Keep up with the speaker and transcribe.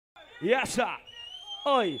Yes, sir.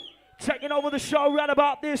 Oi, taking over the show right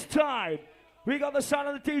about this time. We got the sound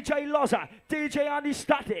of the DJ Loza, DJ Andy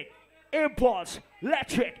Static, Imports,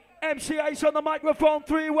 Electric, MC Ace on the microphone,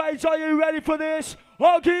 3 ways. Are you ready for this?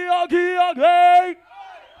 Oggy, oggy, oggy!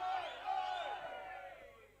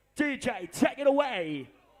 DJ, take it away.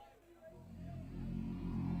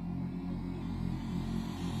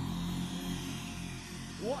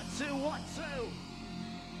 What two?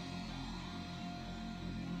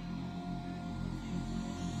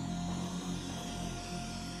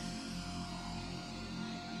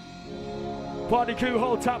 Party crew,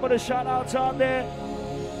 hold tight with the shout outs on there.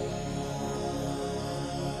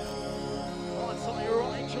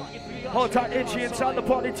 Hold tight, Itchy inside the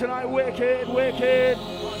party tonight. Wicked, wicked.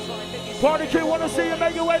 Party crew, want to see you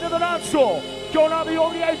make your way to the dance floor. Going out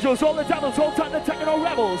all the angels, all the devils, hold tight the techno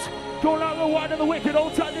rebels. Going out the wide and the wicked,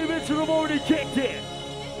 hold tight the original have already kicked it.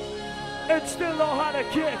 And still know how to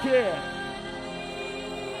kick it.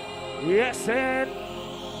 Yes, and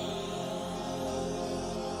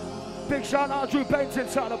big shout out Drew Baines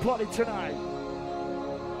inside the party tonight.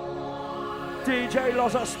 DJ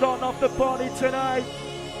Loza starting off the party tonight.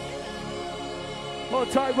 Hold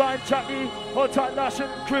tight Ryan Jackie, hold tight Lash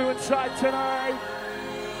and crew inside tonight.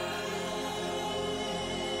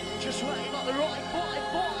 Just waiting on the right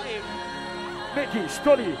 5-5. Mickey,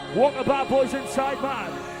 Study, Walkabout Boys inside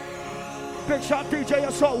man. Big shout DJ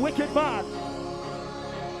Assault, wicked man.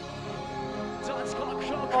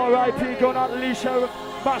 R.I.P. going out to Lee Sheriff.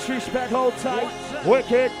 Much respect, hold tight.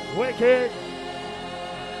 Wicked, wicked.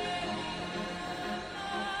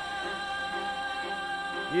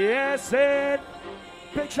 Yes, and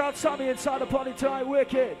big shout Sammy inside the party tonight,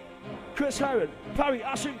 wicked. Chris Heron, Parry,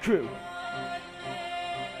 Ash and crew.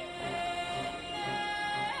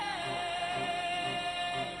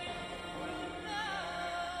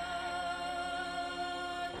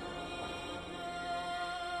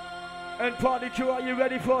 And party crew, are you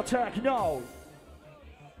ready for attack? No.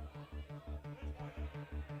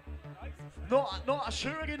 Not a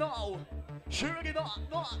surety, no. Surety, not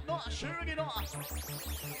a surety, not.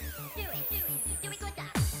 Do it good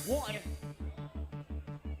that. One.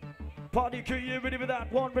 Party crew, you ready for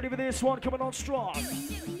that one? Ready for this one? Coming on strong. Do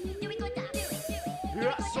it good that.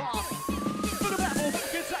 Yes, sir. For the battle,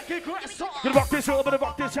 get grass off. Gonna rock this up, gonna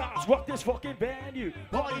rock this house, rock this fucking venue.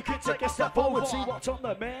 Party crew, take a step forward, see what's on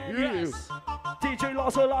the menu. Yes. DJ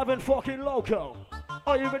Loz alive and fucking local.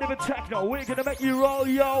 Are you ready for techno? We're gonna make you roll,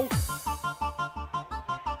 yo.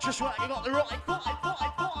 Just right, you got the right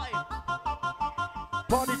 5-5-5.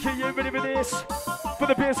 Party crew, you ready for this? For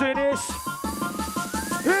the business.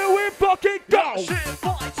 Here we fucking go! Shit,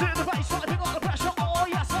 fight to the baseline, pick up the pressure. Oh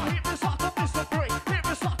yes, I hit this like a Mr. Free. Hit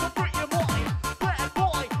this like a free, you're mine. Bad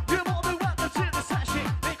boy, you're more than welcome to the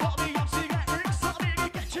session. They got me up, see that Rick, something to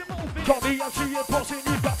get you moving. Got me up, see you bossing,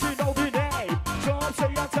 you've got to know the name. Some say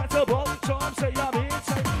I'm tactable, some say I'm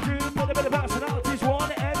insane. You put a bit of personalities,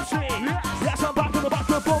 one MC. Yes, I'm back on the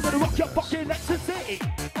microphone, gonna rock your fucking ecstasy.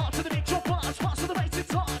 On to the beat, your bars, pass to the basic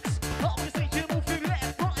talks. Obviously, you move through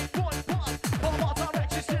left, right, point, one. From all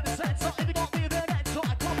directions to the center, if you got me then that's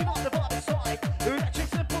right. Popping on the bottom side, electric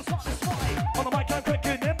simple, satisfied. On the mic, I'm quick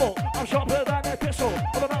and nimble. I'm sharper than a pistol.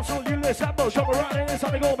 On the bounce, you resemble. Jump around and it's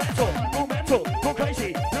time to go mental, go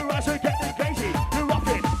crazy. Your eyes are getting crazy. You're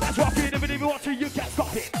rocking, that's rocking. If you want to, you can't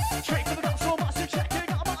stop it. Straight to the dance floor, massive checking.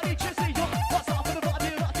 Got a body chasing you. What's up for the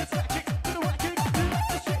body? Like it's electric. To the wrecking,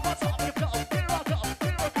 the shit. What's up? You go. Here I go.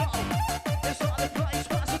 It's not the place,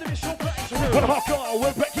 pass to the visual place. When I go,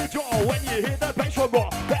 we'll break your jaw. When you hear the bass drum roar,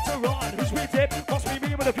 better run. Who's with it? Must be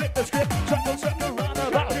me when I flip the script. Circle round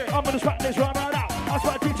about. I'm gonna strap this run right out. I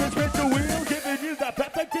try to teach spin the wheel, giving you the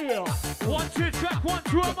perfect deal. 1, 2, track 1,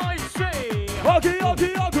 2, I might say. Okay.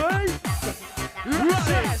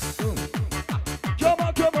 Yes. Come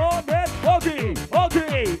on, man. Okay.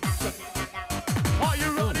 Are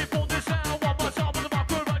you ready for this sound? One more time with the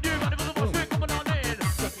marker and you ready for the most big coming on in?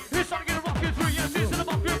 It's time to get a rockin' 3 years into the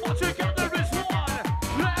marker. Once together is one.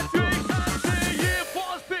 Let's see you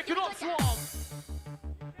fast picking up strong.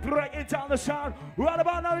 Breaking down the sound. Right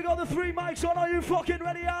about now, we got the 3 mics on. Are you fucking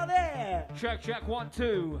ready out there? Check 1,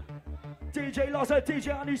 2. DJ Loza,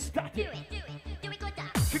 DJ Andy Static. Do it good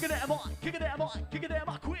that. Kick it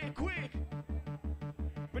out, quick.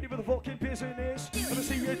 Ready for the fucking business? Let me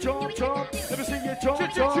see you jump. Let me see you jump.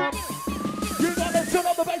 You gotta turn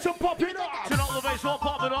up the bass and pop it up. Turn up the bass, all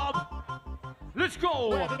pop it up. Let's go.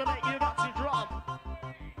 We're gonna make you about to drop.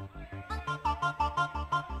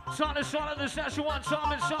 Time to start at the session one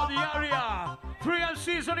time inside the area. 3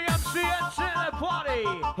 MCs on the MCNs in the party.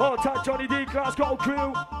 Hold tight, Johnny D, Glasgow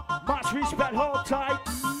crew. Much respect, hold tight.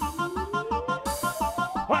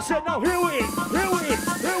 I said, no, here we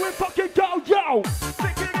fucking go, yo.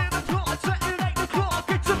 Thinking in the plot, setting 8 o'clock.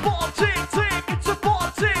 It's a party, ting, it's a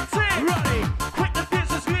party, ting. Ready? Quick the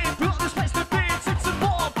business lead, block the space to be. It's a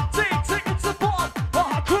bomb, ting, ting, it's a bomb.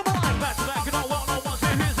 Oh, come on. Back to back, and I want no one. See,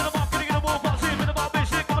 here's in the market, getting a more boss. Even about this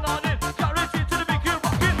shit coming on in. Guaranteed to the big gear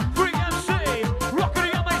rocket. 3MC,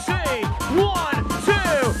 rocking the MAC. 1, 2,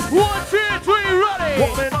 1, 2, 3, ready.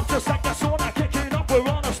 Warming up just like a sauna, kicking up, we're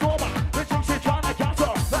on a stormer. The chicks are trying to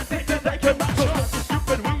counter, that think that they can match us. Nothing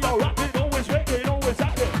stupid, we are rapping, always waking, always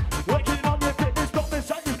active. Working on your fitness, doctor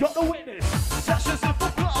said you've got the witness. Sessions in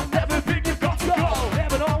football, never big, you've got to go.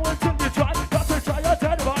 Never know until you try, got to try your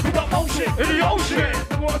turn around. We got motion In the ocean.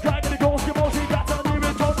 The work like the goals, your motion, that's on the rim,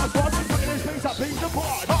 don't have fun. Putting his face up, he's the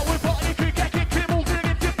part. Oh, we're party, kick, moving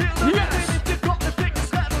into the yes. You've got the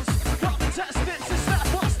biggest levels. Got the test, it's a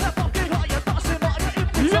step up, get higher. Busting by your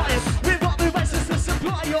impotence. Yes. We've got the races to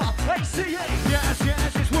supply your ACA. Yes,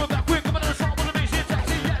 yes, it's worth that quick. Coming on the top of the mission.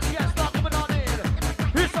 Taxi, yes, yes, not coming on in.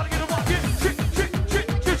 He's trying to get a rocket.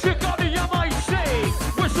 Chick on the MIC.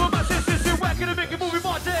 We're so massive, sister, we're gonna make it moving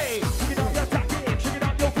my day. Check it out your tactic, check it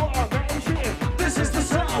out your formation. This is the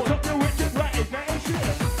sound. Of the wicked right nation.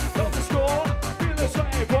 Don't the score, feel the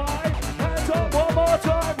same, right? Hands up one more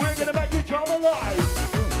time, we're gonna make you come alive.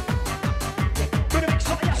 Gonna make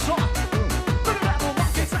sure you're shot. Gonna level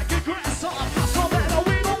rockets like a grass off. Pass on better,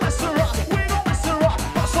 we gon' mess her up. We gon' mess her up.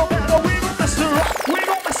 Pass on better, we gon' mess her up. We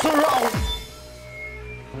gon' mess her up.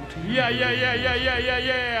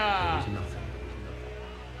 Yeah.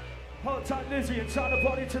 Hot Tight Lizzie inside the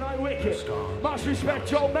party tonight, wicked. Much respect,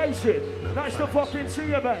 Joe Mason. Nice to fucking see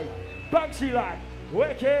you, mate. Banksy lad,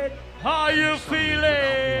 wicked. How you feeling?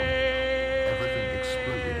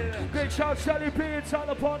 Big shout, Sally P inside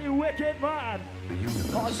the party, wicked man.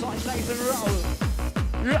 Hot side Nathan Rowe.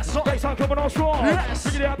 Yes, sir. Bass on coming on strong. Yes.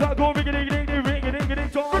 Riggedy out that go, riggedy ding ding, riggedy ding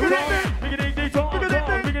dong dong. Riggedy ding dong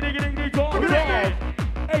dong, riggedy ding ding dong dong.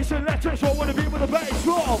 Ace and Electrics, what would it be with the bass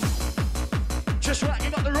strong? Just right, you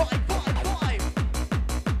got the right vibe.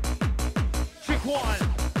 Trick one.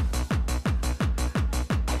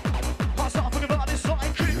 Pass off and about this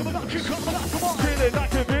side. Kick up, come on. Feeling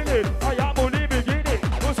like a villain, I am only beginning.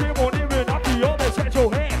 Was him on him and up the other, set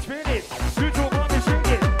your hands spinning. You don't want me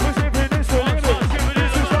singing, was him in this for living.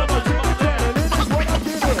 This is how much in the channel, this is what I'm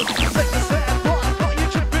giving. Take the stand, right, got you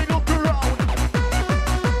tripping up the road.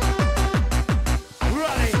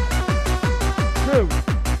 Ready, Two,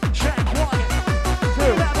 check one.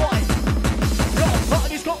 two. That boy. Yo,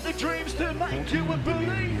 Marty's got the dreams to make you a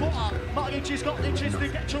believer. Marty's got the chance to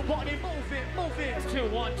get your body moving. 2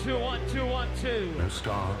 1 2 1 2 1 2. No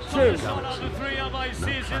stars, Two. no One of the galaxies. 3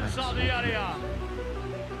 MICs inside the area.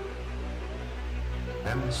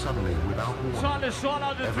 Then suddenly, without warning, Trying to sort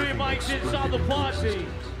out the 3 everything mics inside exploded the into party.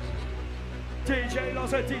 existence. DJ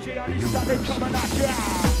Loz and DJ Ali started coming at ya.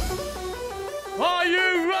 Are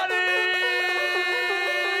you ready?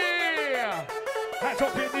 Hands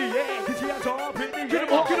up in the air, get your hands up in the air. Get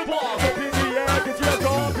 'em up, get 'em up. Hands up in the air, get your hands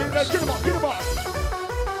up in the air. Get 'em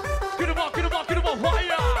up, get 'em up. Get 'em up,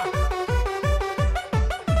 fire!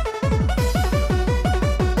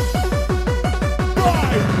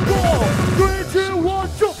 5, 4, 3, 2, 1,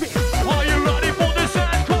 jump it. Are you ready for the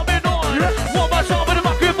sound coming on? Yes. One more time with the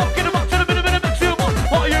back, get 'em up to the bit of maximum.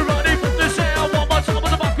 Are you ready for the sound? One more time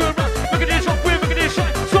with the back, look at this rock, look at this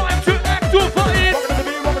shine. Time to activate. Rockin' to the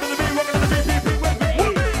beat, rockin' to the beat, rockin' to the beat, beat, beat with me.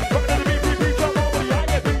 Rockin' to the beat, beat, beat, jump over the eye,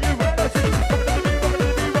 yeah, beat you ready. Rockin' to the beat, rockin' to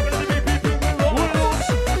the beat, rockin' to the beat, beat, beat with rules.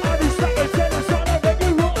 I be stuck in tennis, I don't make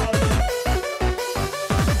you rush.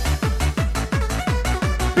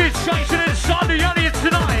 Big chasing inside the area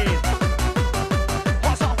tonight.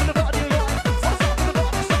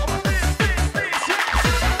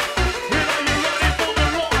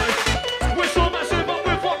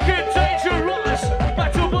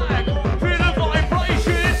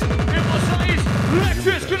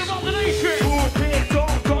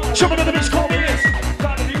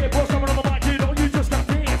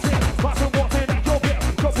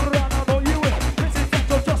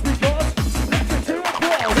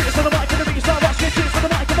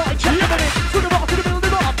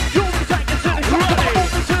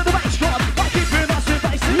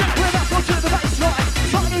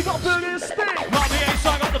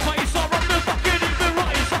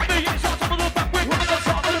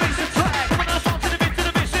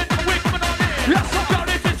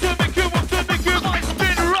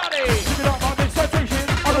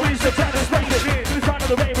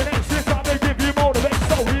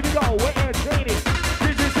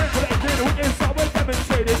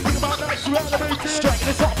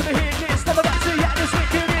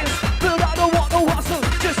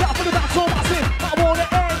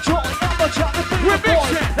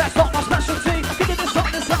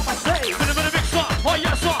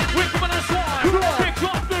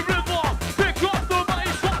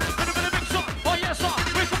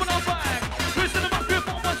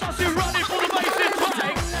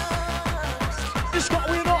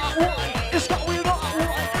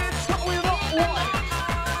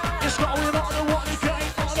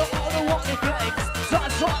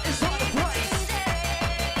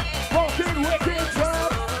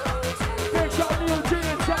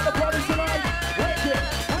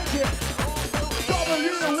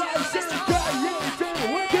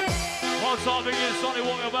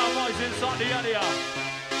 talking about boys inside the area.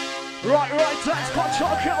 Right, that's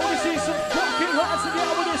Conchoke. I want to see some fucking hands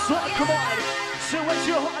together with this one. Come on. So where's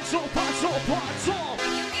your hands up, hands up, hands up.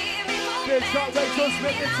 Big shot, Rachel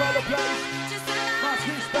Smith inside the place. That's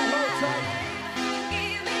his spell whole time.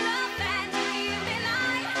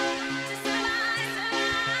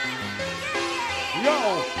 Yo,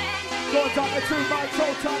 going down the 2 mics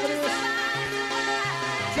all time it is.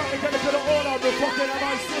 Trying to get a bit of order on the fucking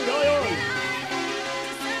MIC. Oi, oi.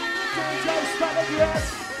 DJ Static, yes.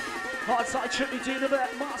 Hardside Trippy D the bet,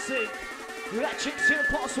 Marcy. Electric Steel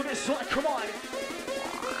Pots with this one, come on.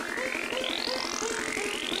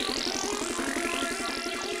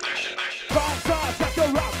 Fast, check the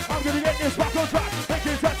rap. I'm gonna get this back on track.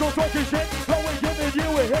 Thinking that's all talking shit. Blowing, giving you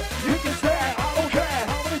a hit. You can stare, I don't care.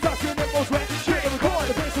 How many times your nipples wet? Shit, record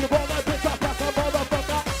the bass of the ball, my bitch, I pass my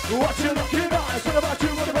motherfucker. What you looking at? It's about you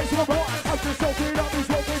on the bass of the ball. I'm just soaking, I'll be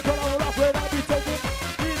smoking, cut all off when I'll be talking.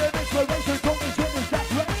 Need an inspiration, talking shit is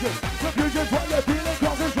saturation. Confusion's what you're feeling,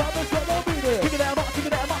 causes trouble, so don't beat it. Kick it out,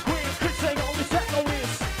 my queen. Quit saying all this, that, all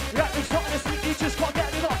this. That is trying to speak, you just can't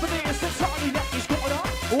get enough of this. It's tiny, that is going on.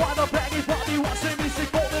 Why the baggy body watching music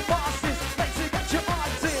for the masses? Makes you get your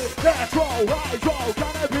eyes in. That's roll, right, roll,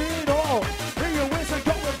 gonna be it all. Here you is and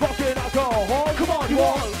go and fucking alcohol. Come on, you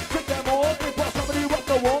all. Take them all, if for somebody rock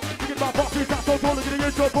the wall. You get my boxes, that's all, look at the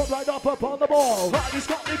intro, put right up upon the ball. Money's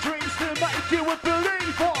got the dreams to make you a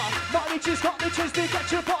believer. Money just got the chance to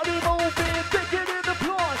get your body moving. Thinking in the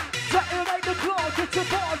plot, Saturday the clock. It's a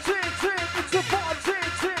party, it's a party,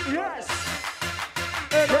 yes.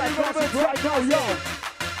 And are you ready for techno, yo?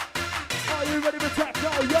 Are you ready for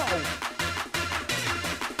techno, yo?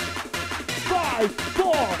 5,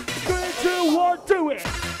 4, 3, 2, 1, do it.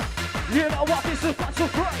 You know what, this is fun so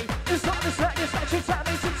free. It's not the second section, time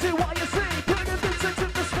to see what you see. Put it into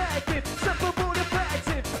perspective, simple mood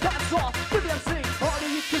effective. That's all, with the MC,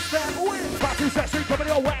 only you can stand with. Party session coming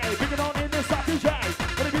your way, bring it on in this DJ.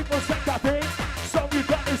 Many people say that thing, so you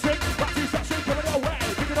got to sing. Party session coming your way,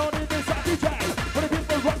 bring it on in this DJ. Many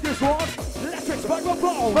people rock this one, electric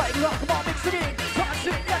microphone. Right, lock, come on, mix it in. Touch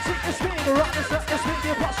it, let's hit the spin. Rock this up, let's make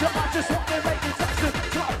it bust your mind. Just want to make it touch it.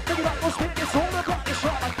 Drop, think about those spin, it's all about the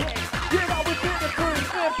shot again. You know we've been it through,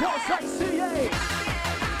 impulse like CA.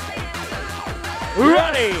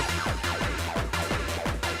 Ready.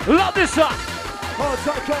 Love this up. Hold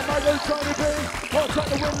tight, come my little Tony B. Hold tight,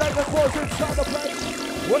 the wind like the balls inside the place.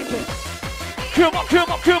 Working. Come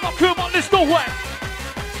on, let's go away.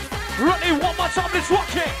 Ready, one more time, let's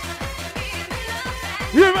watch it.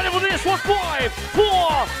 You ready for this one? 5,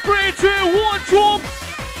 4, 3, 2, 1, jump.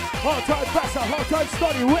 Hold tight, passer, hold tight,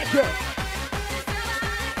 study, wicked.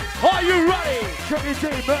 Are you ready? Trippy D,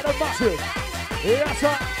 murder massive. Yes,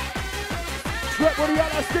 sir. Trip with the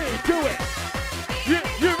LSD, do it.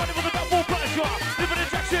 You ready for the double pressure? Living in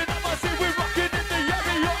Jackson, I must say we're rocking in the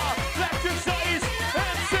area. Electric Cities,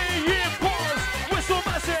 MC, pause. We're so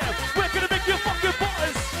massive, we're gonna make you fucking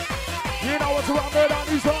buzz. You know what's around there on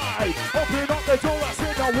his eye. Open up the door, I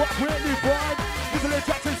said, now what really blind? Living in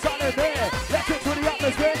Jackson, standing there. Electric to the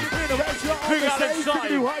atmosphere, innovation on Bring the out stage, inside.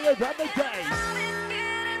 taking you higher than the day.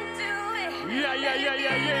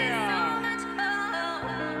 Yeah.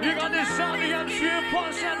 You got this sound, the MC,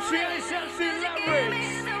 pause, MC, Ace, MC,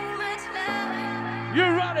 lyrics. You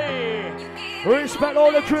ready? Respect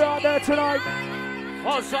all the crew out there tonight.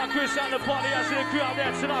 Also, Chris and the party, I see the crew out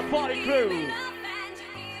there tonight, party crew.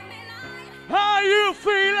 How you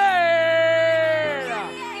feeling?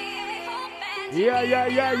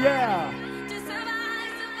 Yeah.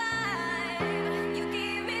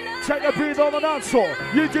 Take a breathe on the dance floor.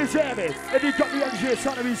 You deserve it. And you got the energy, it's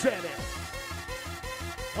time to reserve it.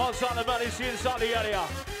 Outside the valley, see inside the area.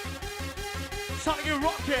 Something you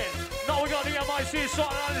rocking. Now we got the MIC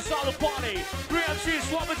inside and inside the party. 3 MCs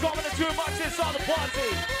swapping, dropping the 2 mics inside the party.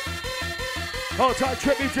 Hold tight,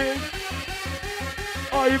 Trippy D.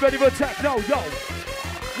 Are you ready for techno? Yo.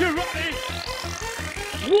 You ready?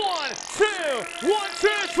 1, 2, 1, 2,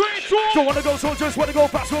 3, 2. Don't wanna go so just wanna go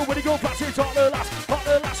fast. When you go fast, it's on the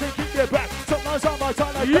last and keep your back. Sometimes on my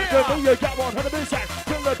time, like that, you get 100%.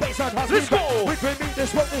 Till the baseline has Let's me go. back. We can meet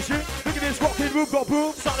this rock this shit. Look at this rocking room, got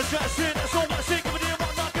boom. Start the stress in, that's all I see. Give it in,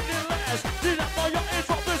 one night, give it in last. Did that for your ears,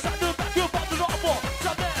 drop this and the back, you're about to rock for.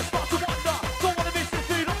 Stop there, start to wonder. Don't wanna miss this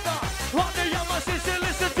feet under. On the MIC,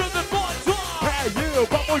 listen to the voice. Hey, you,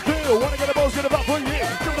 but we do. Wanna get the most good about for you.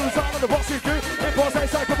 Give them the sound of the boss you do. If I say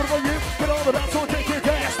something for you, get on the dance or take your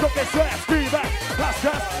gas. Don't get stressed, do that. Last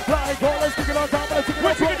gas, flying callers, picking on time, and taking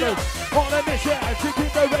the on a mission to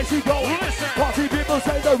keep the race going. Party people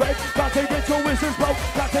say the race, can't take it your whistles blow.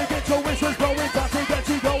 Can't take it your whistles blowing, can't take it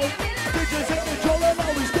you going. Bitches in the control and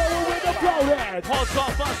always going with the flow then. Pause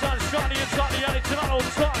off,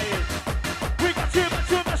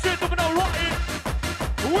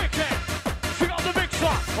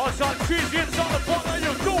 Outside, cheesy inside the pot, how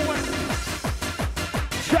you doing?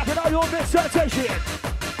 Checking out your dissertation.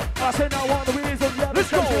 I say now on the reason, yeah,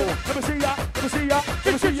 Let's go. Let me see ya, let me see ya,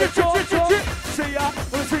 let me see ya, jump, jump. See ya,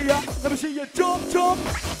 let me see ya, let me see ya, jump, jump.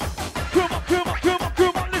 Come on, come on, come on,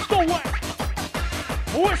 come on, let's go away.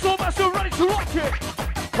 Whistle master ready to rock it.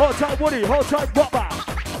 Hold tight, Woody, hold tight, Bubba.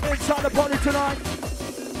 Inside the party tonight.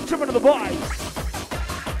 Tripping to the vibe.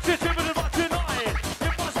 Sit in the back tonight.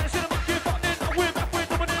 If I say sit in the back, keep on in. We're back, we're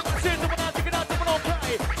doing it. Sit in the back, taking out, taking on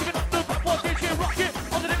play. Taking up the back, what DJ rock it.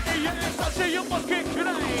 On the next day, yes, I say you must kick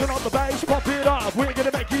today. Turn on the bass, pop it up. We're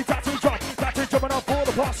gonna make you tattoo jump. Tattoo jumping up for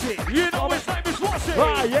the posse. You know his name is Rossi.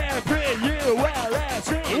 I-M-P-U-L-S-E.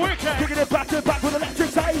 Wicked. Kicking it back to back with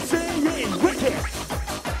electric AC. Wicked.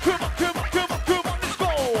 Come on, come on, come on, come on, let's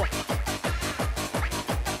go.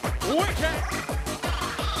 Wicked.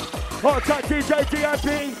 Hold tight, DJ DIB.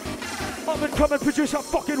 Up and coming producer,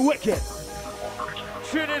 fucking wicked.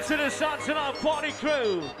 Tune into the sound tonight, party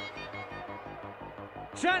crew.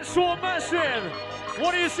 Dance floor massive.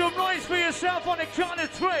 What is your noise for yourself on the count of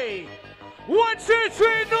 3? 1, 2, 3,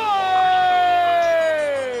 noise!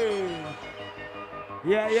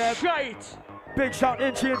 Yeah. Straight. Big shout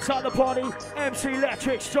into inside the party. MC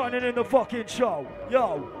Electrics joining in the fucking show.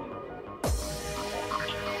 Yo.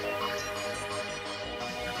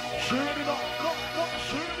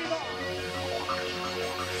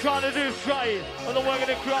 Trying to do straight. And the work of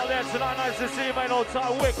the crowd there tonight. Nice to see you, mate. All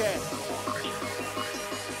time wicked.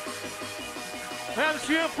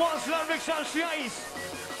 MC and Fonz, Lamrix, MC Ace.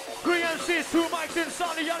 3 MCs, 2 mics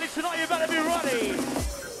inside the Yanni tonight. You better be ready.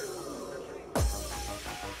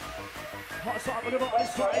 Hot side of the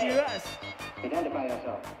boys, US. Identify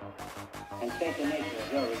yourself and state the nature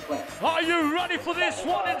of your request. Are you ready for this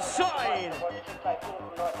one inside? For the Typhoon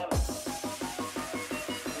from North Hemisphere.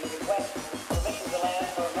 We request permission to land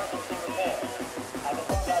for emergency repair. I've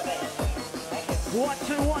informed our base. Thank you. 1,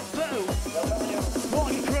 2, 1, 2.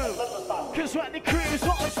 Party crew. Cause when the crew's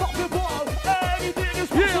not unstoppable, anything is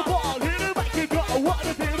possible. It'll make you go, what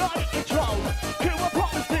if you're not in control? Crew, I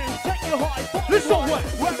promise to take you high. Listen,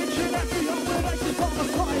 where did you let me up with aces on the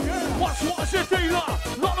side? Watch the dealer,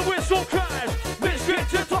 lot of whistle crash. Let's get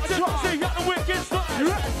to touch it, see how the wicked slash.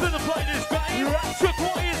 Then the play this game, took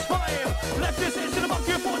what is fame. Left this into the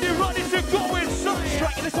bucket, body ready to go inside.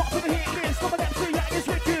 Striking the top of the hit list, some of them see that is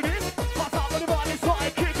wickedness. My time on the right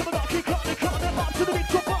inside, kick them and kick up, them up to the big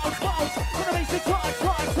top bounce. When the basic time,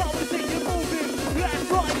 time to see you moving.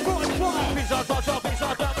 Left, right. Peace out, touch off, peace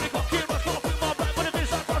out, down, but it got killed. Let's go with my back, but if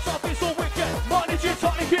it's out, touch off, it's so wicked. Money, G,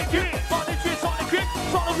 Tony, kick it. Money, G, Tony, kick.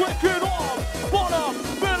 Tony, wicked off. Bottom,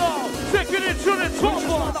 middle, take it into the top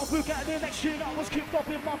one. I'll look at the next shit I was kicked up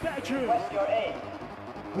in my bedroom. Request your aid.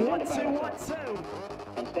 1, 2, Identify 1, yourself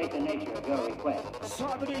 2. and state the nature of your request.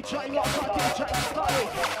 Simon DJ, lock my DJ, stay.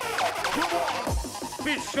 Come on.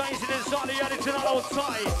 Bitch changing inside the edit tonight on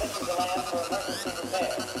tight. Permission to land for emergency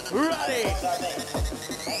repair. Ready.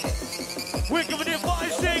 We're giving you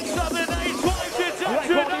 5, 6, 7, 8, 5 to Like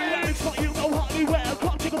today. all the lyrics, but you know how we wear.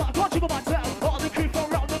 Can't jiggle my town. All the crew from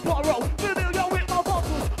round the borough. Familiar with my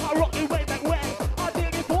vocals. I rock it way back when. I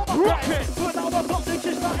did it for my Rock friends. it. But now I've got to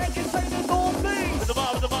just like I can say the north me. With the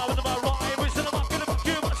bar, right. We're still about to fuck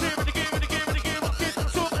you. I'm here in the game, rock it.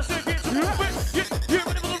 That's all that's it. It's a movement. You're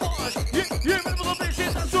ready for the rush. You're ready for the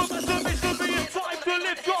mission. That's all that's it. It's gonna be a time to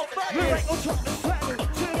lift your You face. ain't no time to settle.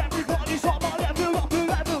 Till everybody's on my level, up the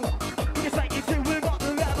level. You can take it till we're on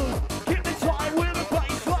the level. Keep the time with the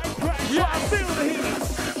baseline pressure. Yeah. I feel the heat.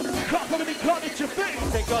 Can't follow me, can't hit your feet.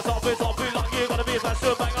 Think us off, it's off, like you're gonna be best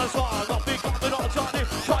to bang on fire. Not big, but not tiny.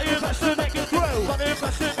 Try your best to make it through. Try your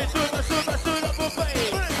best to be through, best to up a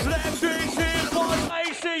face. Let's drink in for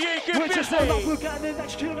ACE, get We're just on up, busy. look at the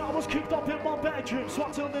next tune. I was kicked up in my bedroom. So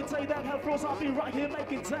until the day that hell froze, I'll be right here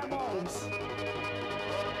making demos.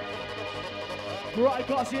 Right,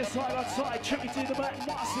 guys, here side on side. Tricky to the back,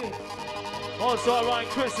 massive. Also, Ryan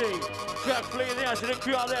Chrissy. Jack Fleet in the ash of the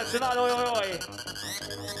crew out there tonight, oi, oi, oi.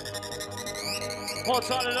 Hot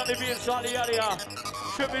time to let me be inside the area.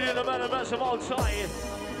 Tribute in the man of massive old tight.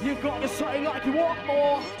 You got to say like you want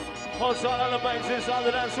more. Hot time on the banks inside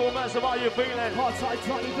the dance hall, massive, how you feeling? Hard side,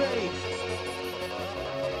 Johnny B.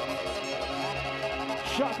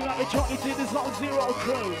 Shocking like the Johnny to the Zone Zero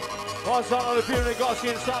crew. Hot time on the Fury Gossi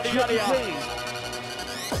inside the area.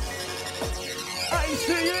 ACE!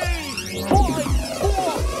 5, 4,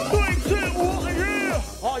 3, 2, 1, yeah!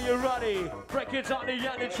 Are you ready? Break it on the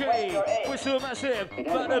energy. Whistle massive.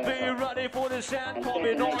 Better be ready for the sound.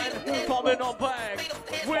 Coming on back.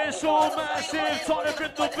 Whistle massive. Time to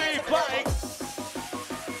grip the beat back.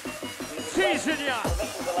 Teasing ya.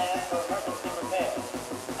 Permission to land for emergency repair.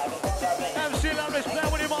 I've informed our base. MC Laris, play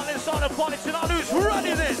with him on inside the party tonight. Who's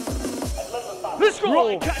ready then? Let's go.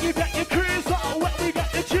 Right, can you get your cruise on? When we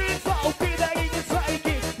get the tunes on, be there in the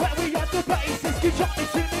taking. When we at the basis, get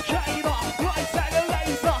Johnny's in the cater. Lights out the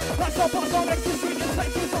laser. That's our boss, our ecstasy, and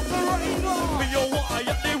take us off the radar. Be your why,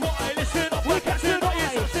 yeah, they why. Listen up, Look at tonight.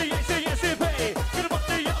 yes, baby. Get 'em up,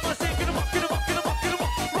 the yama, say, get 'em up, get 'em up, get 'em up, get 'em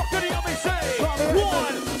up. Rock to the yama, say.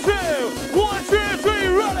 1, 2, 3,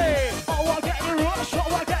 ready. Oh, I'm getting a rush, oh,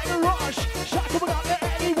 I'm getting a rush. Shout coming out to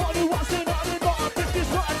anyone who wants to know the north. If this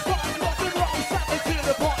one's starting rock and roll, step into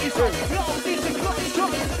the party. So, no, these are close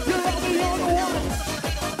shots. You're all the only ones.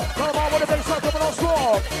 Come on, what a bass line coming on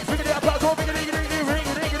strong. Ring-a-ding, applause, oh, ring-a-ding-a-ding,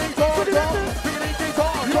 ring-a-ding-a-ding, dong, dong. Ring-a-ding-ding,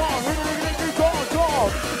 dong, dong. Ring-a-ding-a-ding, dong, dong.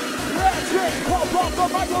 Let's it, pop off the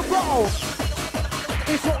microphone.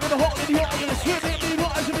 It's all in the hot in the audience. With it, me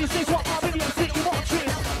rise and me sings what I'm in the MC watching.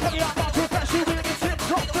 Tell me out my profession with the tips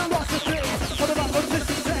of philosophy. For the man of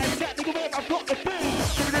success, technical where I've got the beat.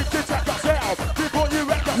 Ring-a-ding-ding, check that sound. Before you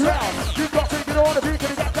wreck that sound. You've got to get on the beat,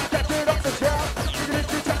 get it up the sound.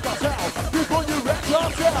 Ring-a-ding-ding, check that sound. Before you wreck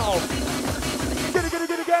your sound.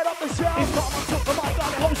 Get up the sound. It's time I took the mic out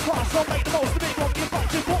of the host class. I'll make the most of it. Don't give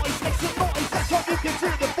up your voice. Make some noise. That's how you can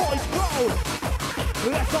see the voice grow.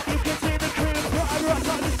 That's how you can see the crew grow. That's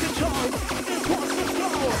how this control. It wants to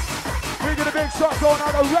flow. We get a big shot going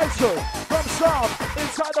out of Rachel from Sam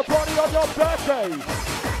inside the party on your birthday.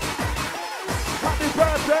 Happy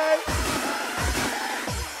birthday.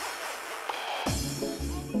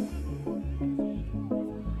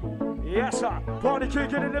 Yes, sir. Party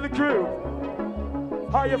kicking into the crew.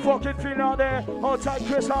 How you fucking feeling out there? Hold tight,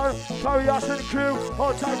 Chris Harris, Barry Ashton and crew.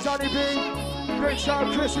 Hold tight, Johnny B. Great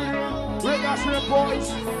shout, Chris Lee, Rick Ashton and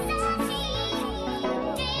boys.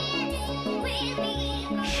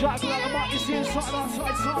 Shout out the mic, you see inside,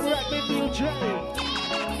 outside, Tom Rec, Big Neil J.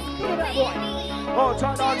 Look at that boy. Hold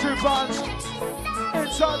tight, our two fans.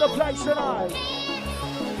 Inside the place tonight.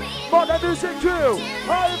 Modern music crew.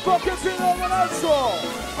 How you fucking feeling on the dance floor?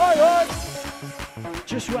 Hey,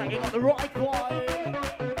 just waiting on the right vibe.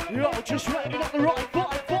 Yo, just waiting on the right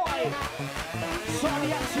vibe.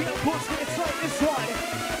 Sonny actually puts me inside this side.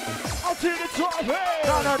 I'll take the top, hey!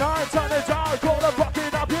 No, turn it down, call the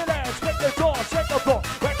bucket up your legs. Make the door, shake the floor.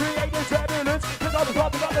 Recreate the turbulence, pick up the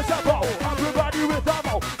pop, pick up the tempo. I'll provide you with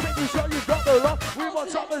ammo. Make me sure you've got the love. We want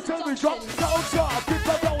something till we drop. Don't stop, keep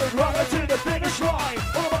on going right until the finish line.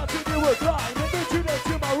 All about to do a climb, and then tune it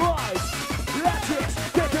to my right. Electrics,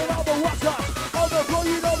 kicking all the what's up.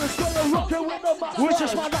 You know the story of rockin' with the master. Which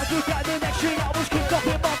is my life, look at the next year. I was kicked up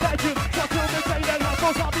in my bedroom. Shot till the day they like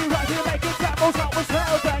us. I'll be right here making tackles. I was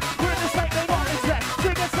held back. With the statement on its head.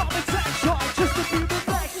 Singing something sunshine. Just to be the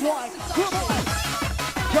next one. Come on.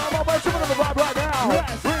 Come on, man. Jumping on the vibe right now.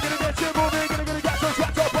 Yes. We're gonna get you moving. Gonna get some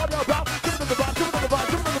sweat up on your back. Jumping on the vibe. Jumping on the vibe.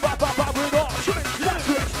 Jumping on the vibe. Vibe with all. Shooting.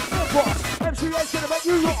 Electric. The boss. MCA's gonna make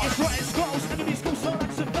you rock. It's right. It's close. Enemy school. So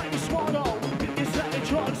that's a very swallow. It's selling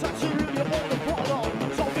drugs. That's a really a ball of follow.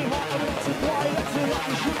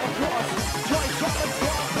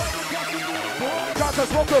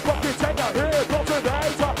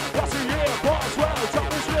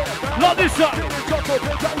 Love this song.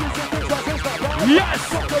 Yes.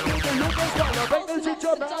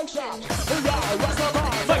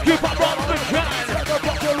 Thank you, Papa McCann.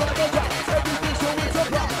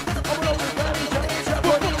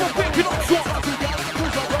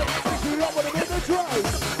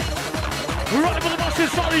 Right for the boss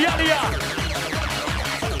inside the area.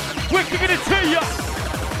 We're kicking it to ya.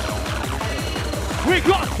 We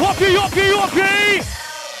got Walkie.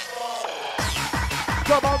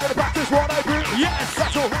 Come on, gonna practice what I bring. Yes.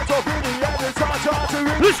 That's all hands up in the air. It's time to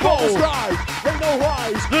reach Let's go. for the sky. Ain't no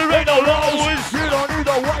wise. There ain't no lows. You don't need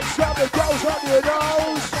a white strap that goes on your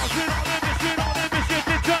nose. Buzzing on the mission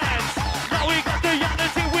to dance. Now we got the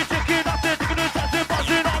unity. We're taking up the dance.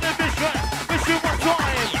 Buzzing on the mission. Mission one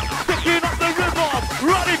time. Picking up the rhythm.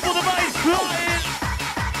 Ready for the bass line.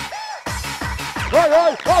 Hey,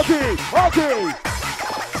 okay.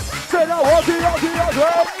 Say now, okay.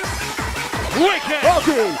 Wicked.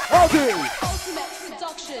 Okay. Ultimate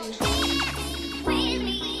Production. With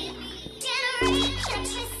me,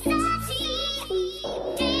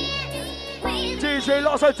 DJ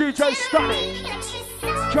Lots and DJ Stanley.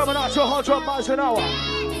 Coming out to 100 miles an hour.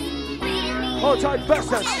 Hold tight,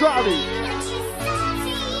 best and Stradley.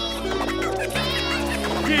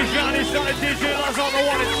 DJ on this side, DJ Lots on the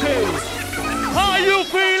 1 and 2. How you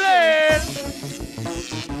feeling?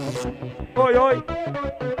 Oi.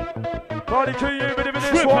 Party to you, bit of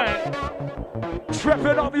this one.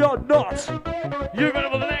 Tripping up your nuts. You ready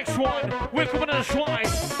for the next one? We're coming to the slide.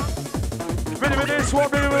 Bit of this one,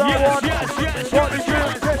 bit of that one. Yes. Party to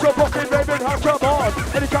you, get your fucking baby and have come on.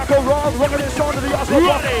 And it can't go wrong. We're rocking this on to the Oscar.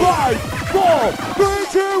 Ready. 5, 4, 3,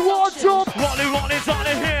 2, 1, jump. Rolling on the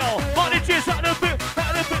hill. Money just out the bit,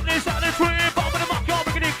 out the fitness, out the tree. Bomb in the muck, I'm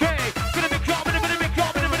making it cake. Gonna be coming, gonna be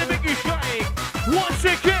coming, gonna make you shake. Once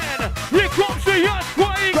again, here comes the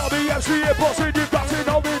earthquake. WMC bossing, you've got to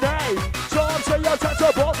know me name. Some say I'm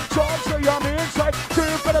sensible, some say I'm insane. Two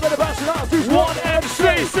better bashing out. These one MC.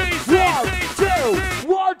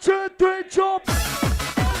 1, 2, 3, jump.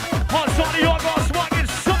 Hot shot, the Argos swag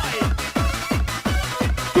inside.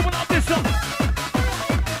 Coming up this up.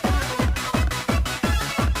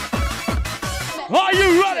 Are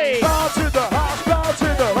you ready? Bounce in the house, bounce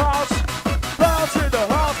in the house. Bounce in the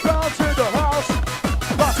house, bounce in the house.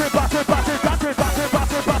 Bounce it, bounce it, bounce it, bounce it, bounce it,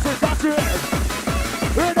 bounce it, bounce it, bounce it.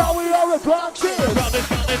 And now we are a bounce it. Grab this,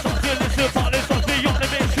 grab this, until it's the part, it's on the on the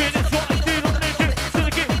bench, it's right, still on the bench, still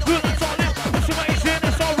the kid, good and solid. It's amazing,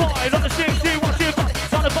 it's alright. On the 60, watch it back.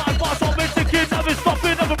 Sound the vibe, boss, on the kids, never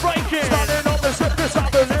stopping, never breaking. Standing on the surface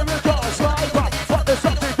of the lyrical slide back. What the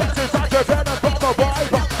something that's inside your head and from the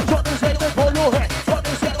vibe back. What is aiming for your head? What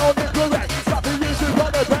is that on incorrect? Stop the music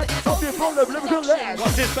on the bed. Something from the lyrical land.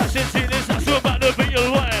 Watch this fashion, see this, that's about to be your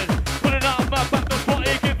land. Put it out, my back, the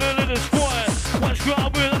party, give it a little square. Watch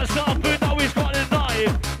grab with the something, now he's got a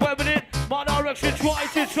knife. Webbing it, my direction, try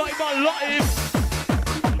to take my life.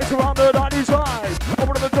 It's around the 90s high.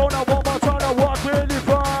 Open the door now, one more time, now walk really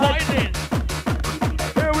fine. Fighting.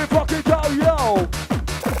 Here we fucking go, yo.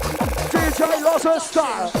 DJ lost her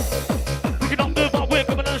style. Picking up the bar, we're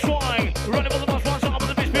coming and swine. Running for the bus, one shot, with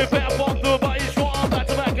the bitch, prepare for the body, strong, back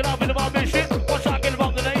to back, and up in my mission. One shot, get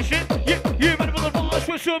about the nation. You ready for the bars,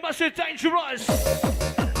 we're so massive, dangerous.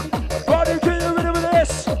 Buddy, can you ready with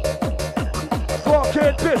this?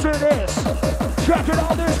 Fucking business. Check it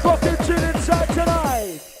out, this fucking shit inside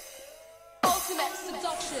tonight. Ultimate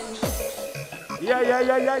seduction. Yeah.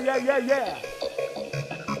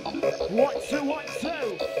 1, 2, 1,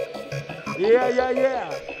 2. Yeah.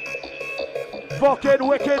 Fucking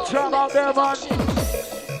wicked jam out there, man.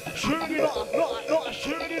 Shoot it up, not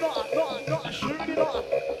shoot it up, not shoot it up.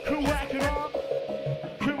 Can whack it up,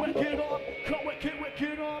 can whack it up, can whack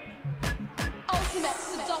it up. Ultimate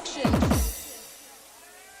seduction.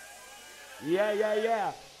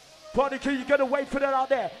 Yeah. Party King, you gotta wait for that out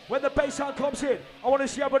there. When the bass sound comes in, I wanna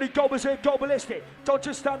see everybody go berserk, go ballistic. Don't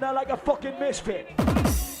just stand there like a fucking misfit.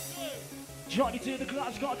 Johnny to the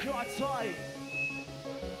class, got cry time.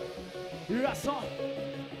 Yes, sir.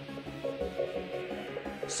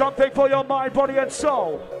 Something for your mind, body, and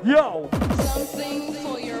soul. Yo. Something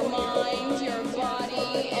for your mind, your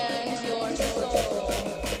body, and your soul.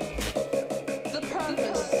 The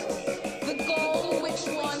purpose, the goal, which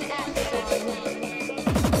one acts on.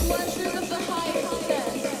 Pleasures of the highest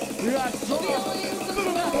sense. Yes, sir. Feelings of the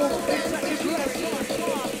mental sense.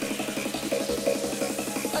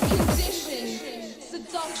 A condition,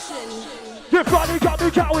 seduction. You finally got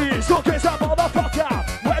me cowards, look at that motherfucker.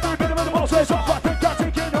 When we been with the Moses off, I think I'm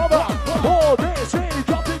taking over. Oh, this ain't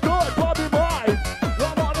got me good, Bobby mine.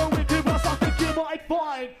 I'm on a wicked bus, I think you might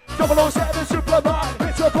find. 007 Superman,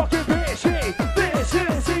 it's a fucking bitch. This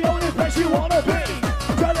is the only place you wanna be.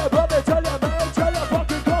 Tell your brother, tell your man, tell your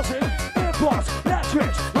fucking cousin. Imports,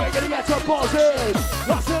 electrics, we're gonna get some buzzing.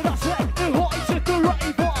 That's it, the hot is the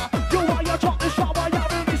raver. You're why you drop the shot, why you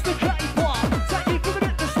release the caper. Take me from the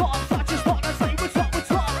bit, the start, such a spot, and say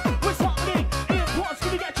what's happening. Imports,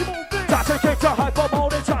 gonna get you moving. That's a kick to hyper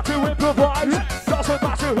mode, it's time to improvise. Doesn't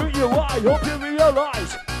matter who you are, hope you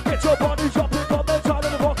realize. Get your body jumping from the side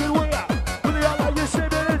of the fucking wheel. With the like you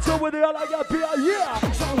sipping into, with the like a beer, yeah.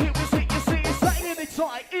 So here we see, you see, it's saying it's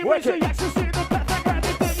tight. It was Wicked. the access to the perfect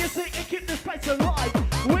graphic that you see and keep this place alive.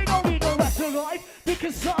 We don't need no rest of life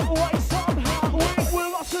because some way, somehow, we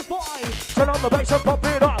will survive. Turn on the bass and pump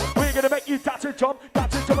it up. We're gonna make you dance and jumping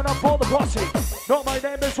up for the posse. No, my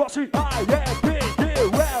name is Rossi, I am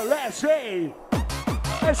B-U-L-S-E.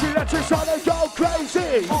 It's electric, so they go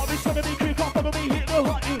crazy. All this gonna be quick off, gonna be hit the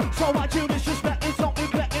hunting. So I do disrespect it, don't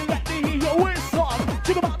neglect it, let me hear your wisdom.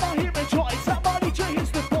 Think about my hearing choice, somebody to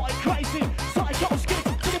hits the boy crazy. Psycho skits,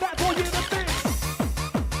 think about for you the fix.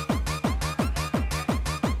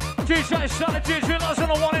 DJ Sonic, DJ Loves on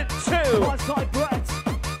the 1 and 2. One side Brett.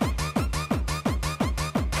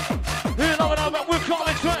 You know what I mean, we're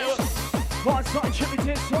calling through. One side Jimmy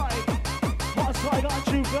this way. One side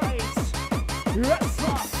Andrew Bates. Yes,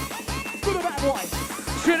 sir. Good at that boy.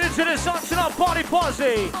 Straight into the sun tonight, party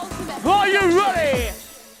posse. Are you ready?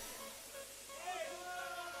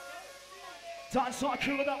 Dance like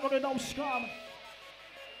cool that one and no scum.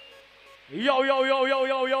 Yo.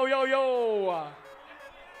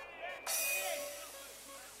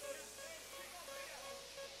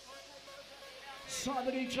 Inside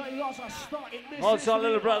the DJ Loz, I started this. Hold on,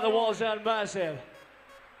 little brother, the walls are massive.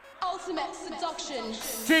 Ultimate seduction.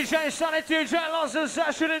 DJ Sonic, DJ Loz,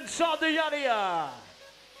 session inside the Yania.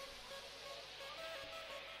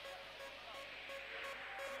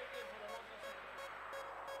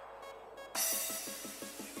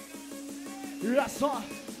 Yes, sir.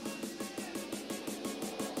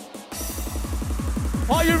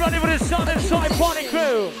 Are you ready for the Sun Inside Party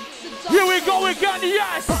crew? Here we go again,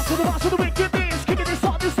 yes! Back to the mass of the wicked beats, kicking this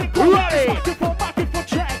on this thing. Ready? Back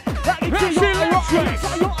check. Let's see electrics.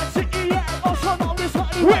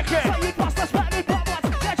 Wicked.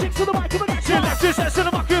 See electrics, that's in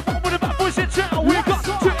the microphone with the bad boys in town. We got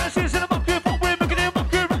two S's in the microphone, we're making it run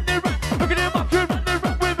the rap, making it rap,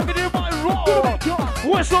 we're making it my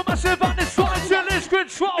roll. We're so massive and it's trying to lose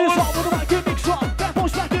control. It's all with the mic mix up. That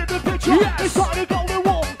boy's back in the picture. Yes. It's like a golden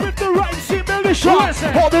wall with the right simulation.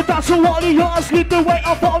 Listen. All the dance warriors lead the way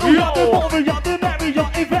up on the Yo. water warrior, the merrier,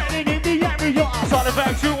 invading in the area. Side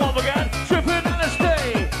effect 2-1 again, tripping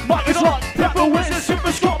LSD. Mark it It's up, like pepper Pepper with Wiz, a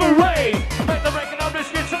super strawberry. Make the record of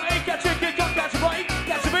biscuits, so ain't catch a kick up, catch a break,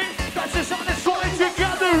 catch a beat, catch a sound, it's solid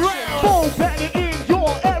together round. Ball banging in your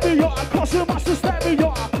area, across the master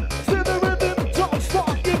stereo. To the rhythm, don't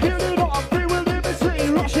stop, you kill it off. Free will liberty,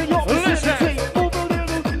 rushing your vicinity. Move a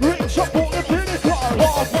little, reach up for the pinnacle.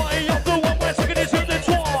 Halfway up the one, we're taking it to the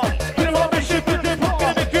top. Get a rubbish ship in the park,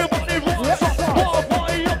 gonna make your body rock.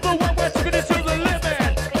 Halfway up the one, we're taking it to the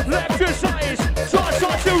limit. Electricize,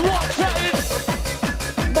 start to rock, chatting.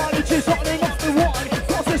 Mileage is only number one.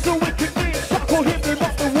 Cause it's a wicked beat, shackle him the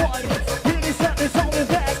number one. Really set this on the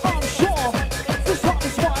back, I'm sure. This time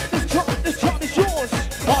is mine, this time is yours.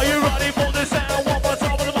 Are you ready for the sound? One more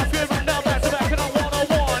time on the market, right now back to back and on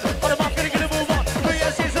 101. On the market, gonna move on. 3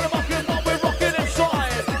 SCs on the market, now we're rocking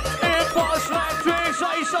inside. Impulse, electrics,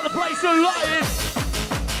 I saw the place alive.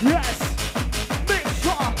 Yes, mix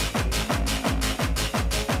up,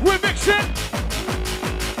 We're mixing.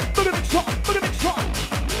 mix up.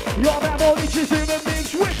 Your memories is in the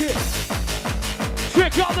mix, wicked.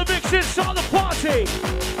 Check out the mix inside the party.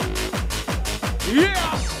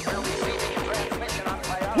 Yeah.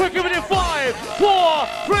 We're giving it 5, 4,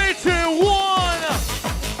 3, 2, 1.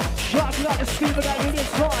 Shouting out the steam of that in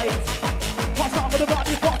inside. Pass out for the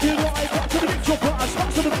body, fucking right. Back to the mix your pass,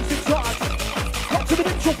 back to the mix inside. Back to the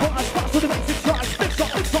mix your pass, back to the mix inside. Mix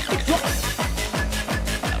up, mix up, mix up.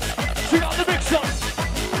 Check out the mix up.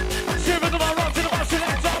 See with the man rock to the man,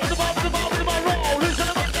 select up with the man, with the man, with the man roll. Losing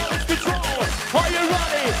the man, now it's control. Are you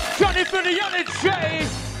ready? Johnny for the energy.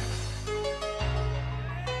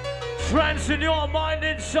 Trance in your mind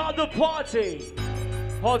inside the party.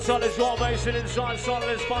 Hot on is your Mason inside,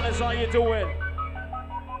 silent fun as how you doing?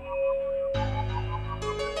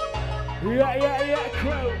 Yeah,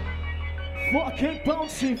 crew. Fucking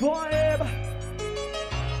bouncy vibe.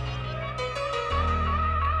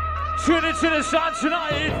 Tune into the sun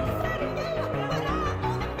tonight.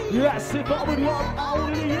 Yes, if I would love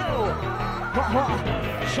only you.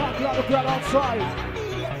 Ha. Shouting out the crowd outside.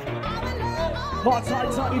 Hot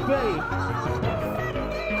side, Tiny B.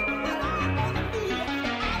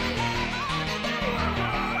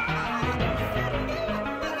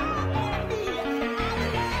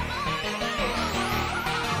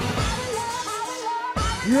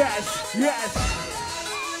 Yes.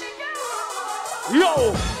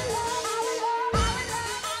 Yo!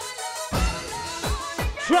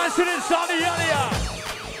 Transit inside the area.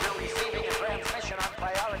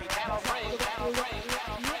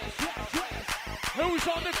 Who's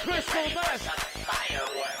on the crystal mess?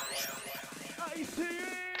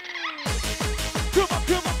 Come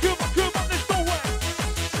on, there's no way.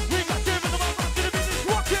 We got David the man back to the business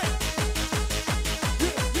rocket.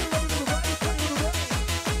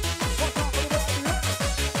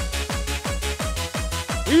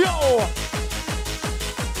 Yo!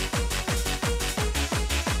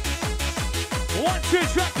 1, 2,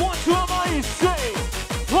 track 1, 2, M-I-C.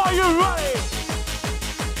 Are you ready?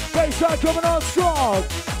 Bassline coming on strong.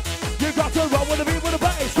 You got to run with the beat with the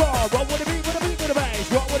bass. Run with the beat with the beat with the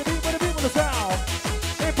bass. Run with the beat with the beat with the sound.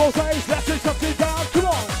 In both ways, let's do something down. Come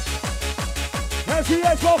on.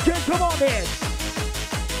 MCA's walking, come on in.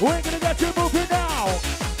 We're gonna get you moving now.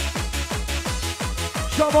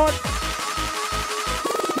 Come on.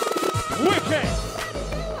 Wicked!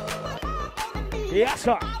 Yes,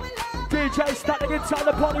 sir. DJ standing inside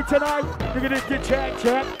the party tonight. You're gonna get check.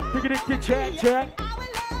 You're gonna get check.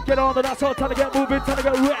 Get on the dance, time to get moving, time to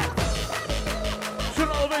get wrecked. So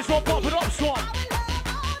now the bass will pop it up, Swan.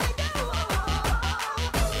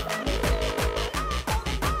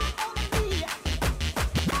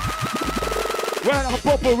 When I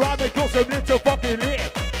pop around, it goes a little fucking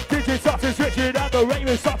lit. DJ starts switching at the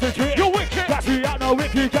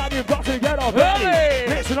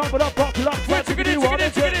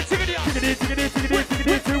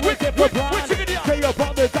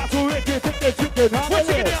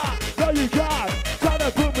you can. Try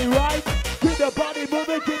to put me right. Keep the body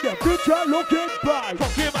moving, keep the future looking bright.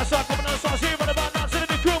 Fucking myself, coming on stars, even about that, so let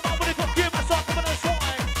me cool, man, when it fucking myself, coming on strong.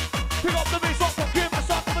 Pick up the bass, rock, fucking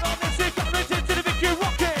myself, coming on this, it got rich into the Vicky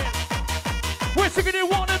rocking. We're singing it,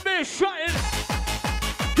 one and me, shouting.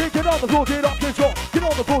 Get on the floor, get off your jaw. Get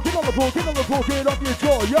on the floor, get on the floor, get on the floor, get off your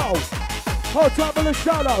jaw, yo. Hold time for the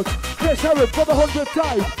shout outs. Chris Herron for the 100th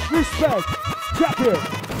time. Respect. Jacket.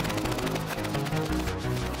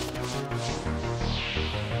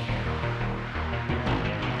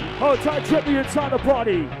 Hold tight, trip me inside the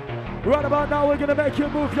party. Right about now, we're gonna make you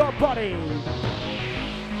move your body.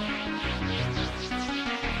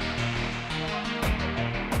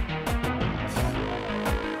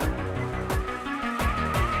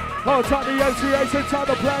 Hold tight, the MCA's inside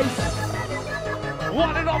the place.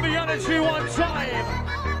 One and on the energy one time.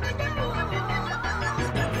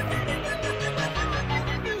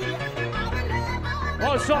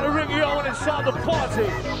 Oh, start to ring you on inside the party.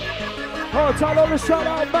 Hold tight on the shout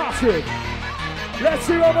out, massive. Let's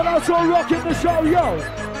see all the lads all rocking the show, yo.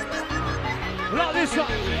 Like this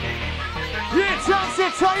one. It's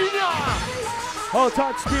Entertainer. Hold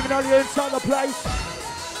tight, Stephen on the inside the place.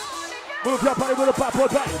 Move your body with a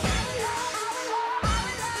backward bass.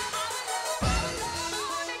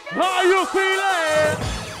 How you feeling?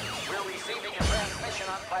 We're receiving a transmission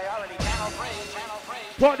on priority channel 3, channel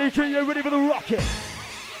 3. Party King, you ready for the rocket?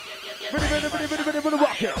 Ready for the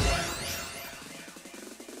rocket.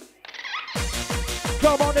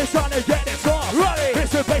 Come on, this on and get it on. Ready.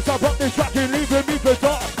 It's the bass, I brought this track and leaving me for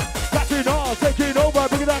dark. Catching on, taking over,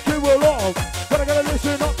 bringing that crew along. But I gotta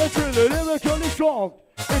listen up until the lyrically strong.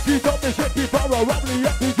 If you got this hit before a rumbly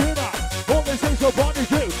up beginner, all this is a Party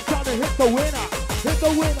King, trying to hit the winner. Hit the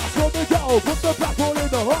winner, score the goal, put the black ball in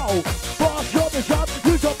the hole. Boss, you're the shot,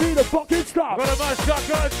 you don't need a fucking stop. Got a man stuck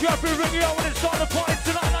on a Jeffrey ringing out when it's on the party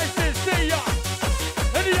tonight. Nice to see ya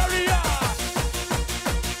in the area.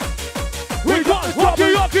 We got Rocky.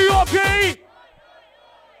 We sing Rocky.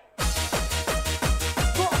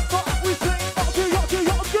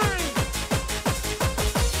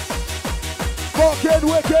 Fucking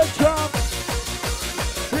wicked champ.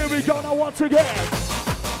 Here we go now once again.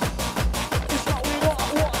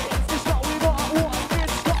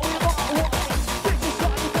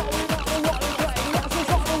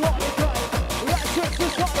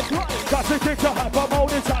 Got to kick the hyper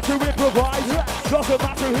mode, it's time to improvise. Doesn't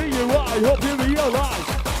matter who you are, I hope you realize.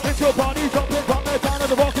 It's your body jumping from the down of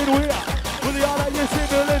the rocking wheel. With the all that you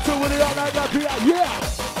similar to, with the all that you feel, yeah.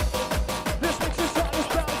 This makes the sound is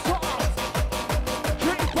bounce off.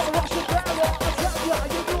 Drink for Russian barrel, I tell ya,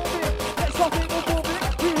 you know me. Let's talk in the movie,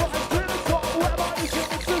 we rise to the top. Wherever you see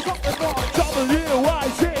it's just up and on.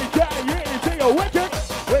 W-I-C-K-E-T, you're wicked.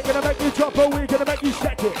 We're gonna make you jump, but we're gonna make you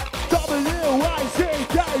shake it.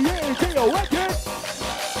 W-I-C-K-E-T, you're wicked.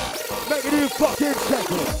 Making you fucking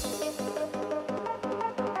shake it.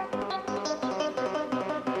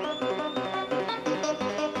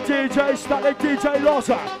 DJ Static, DJ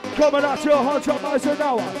Loza, coming at you 100 miles an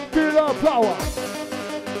hour. Feel the power.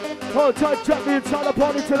 Hold tight, check me inside the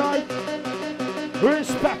party tonight.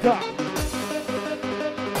 Respect her.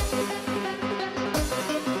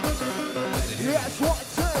 Yes, 1,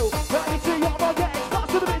 2, ready to your again. Start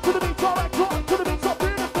to the beat, direct rock, to the beat, up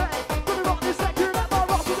in the bed. To the rock, this second, let my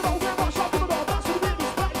rock to the moment, rush up to the door, that's to the beat,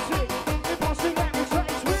 spicy. Impossible every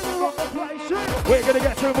trace, we will rock the place. We're gonna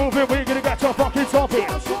get you moving, we're gonna get your fucking topic.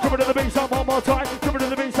 Come to the beat, some one more time. Come to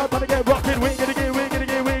the beat, some gonna get rocking. We're gonna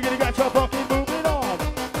get your fucking moving on.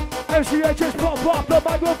 MCA just pop off the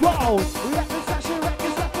microphone. Let the session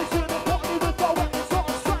records up into the party with the weapons on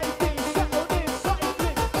safety. Settled in,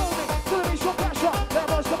 safely, moving to the beat, your pressure.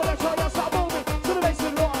 Everyone's coming to try us out, moving to the bass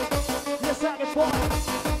and line. Yes, that is fine.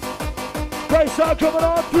 Bass sound coming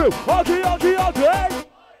on through. Okay.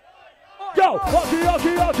 Yo,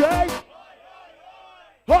 okay.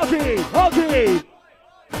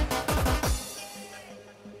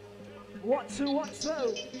 1,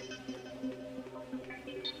 2.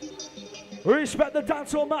 Respect the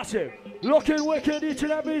dancehall massive. Looking wicked each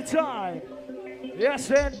and every time. Yes,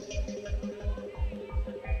 then.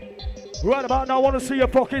 Right about now, I want to see you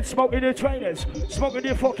fucking smoking your trainers, smoking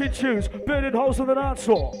your fucking shoes, burning holes in the dance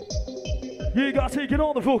floor. You got to get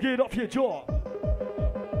all the fucking off your jaw.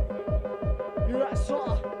 Yes,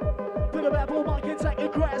 sir. Big up that mic and take a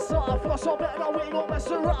grass off. Floss on better, we gon' mess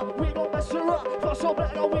her up. Floss on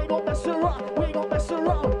better, we gon' mess her up.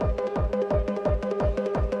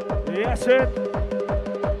 Yes, it.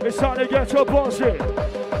 It's time to get your boss in.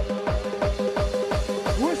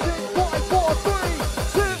 We sing 5, 4, 3,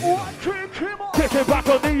 2, 1, come on. Kicking back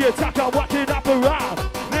on the attack, I'm whacking up around.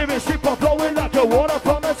 Living ship, I'm blowing like a water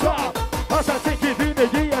from the top.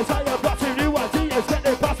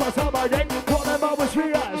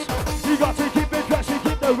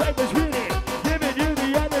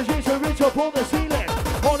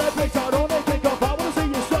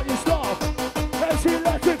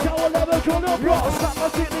 look on the bros. Stop my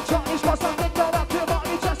feet in Chinese, but I think that I feel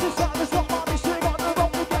my just inside. It's not my mistake, on the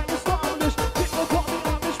road to get stylish. People call me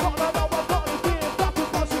on this one, I know I'm gonna be it. That was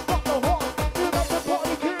buzzing from the horn. You know the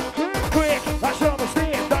party quick. That's how I'm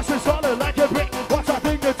steam, that's a solid like a brick. Watch I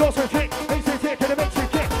think the doors are kick. Makes it kick and it makes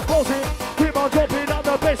it kick. Pulls it, keep on jumping on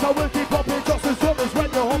the bass. I will keep popping just as well as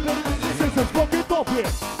when you're hopping. This is fucking bumping. I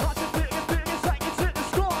just think it's like it's in the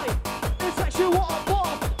sky. It's like you want a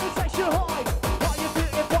bomb, it's like you high. How you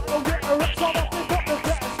feeling, but you'll get a rest on up and got the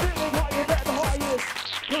best. Feeling like you're at the highest.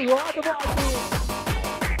 You are the highest.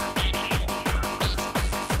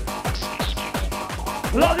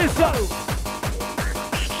 Love this song.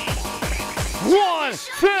 1,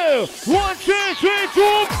 2, 1, 2, 3,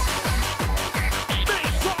 jump.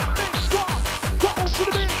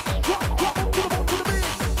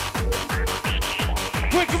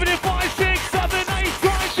 We're coming in 5, 6, 7, 8,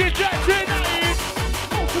 trying to get tonight.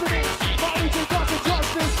 Go to the mix. My region doesn't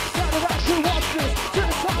trust this. Gotta rock to watch this. To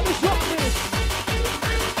the time we drop this.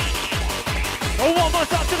 Oh, one more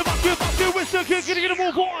time to the back to Winston King. Gonna get a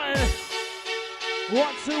move on.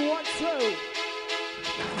 1, 2, 1, 2.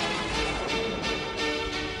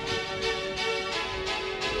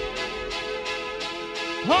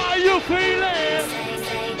 How you feeling?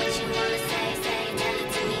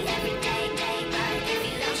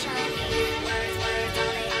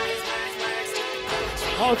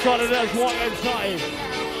 I'll try to there's one inside.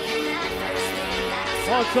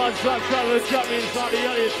 I'll try to jump me inside the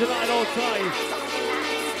audience tonight all time.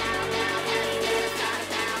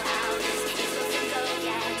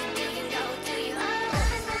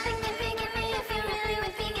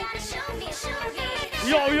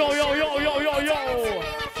 Yo, yo, yo, yo, yo, yo, yo.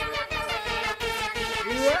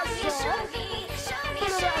 Yes, sir. Look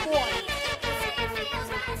at that boy.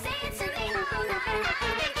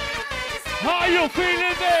 How you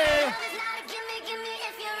feeling there?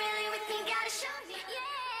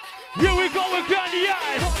 Here we go again,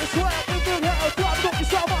 yes.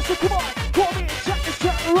 Come on, call me and check this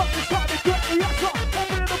track, rock this time and get me yes, sir. Open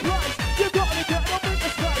in the place, you gotta get up in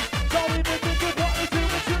this place. Don't even think about it, do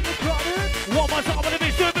it in the crowd. One more time, I'm gonna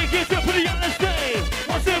be serving kids to put the honesty.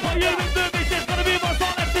 What's it about you in the mix? It's gonna be my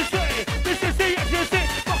song ecstasy. This is the ecstasy,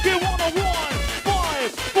 fucking 101.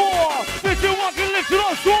 5, 4, 3, 2, 1, can lift it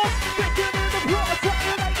up, strong. Picking in the blood,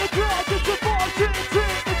 taking out the drugs. It's a bar, it's a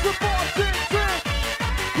bar,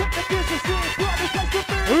 Put the business in, blood is like the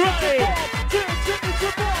beer. Ready. It's a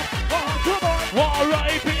bar. Come on.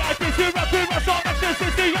 Alright, PIPC, rapping, rush on,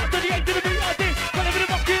 ecstasy, after the 8 to the VIP. Gonna be the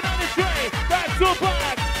rocking on the train, back to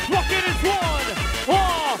back. Rocking is one.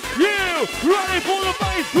 Are you ready for the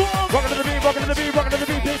bass drum? Rocking to the beat, rocking to the beat, rocking to the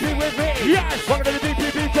beat, BPP with me. Yes. Rocking to the beat,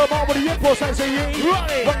 BPP, come on with the impulse, I say you.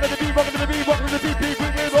 Ready. Rocking to the beat, rocking to the beat, rocking to the beat,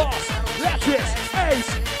 BPP with us. Latris, Ace,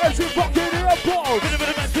 MC rocking the impulse. Bit of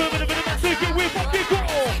mental, can we fucking go?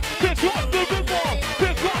 Pick up the rhythm,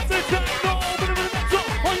 pick up the techno. Bit of mental,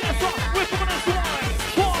 oh yes sir, we're coming on slide.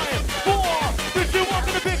 5, 4, 3, 2, 1,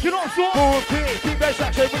 gonna pick it up, so. Keep that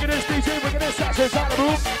action, we're gonna DJ, we're gonna sash out of the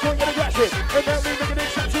room. Don't get aggressive, and then we're gonna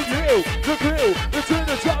catch you. The crew, return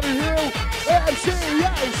the Tommy Hill. MC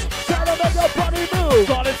Ace, tell them make your body move.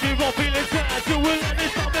 Starting to roll, feeling sad, you will let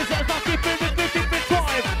this up, this is not keeping it, keep it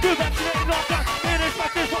time. Do that, not that, it is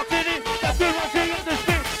like this, what's in it, that's the rushing in the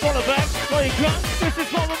spin. Follow back, going gun, this is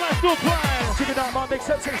from the master plan. Check it out, my big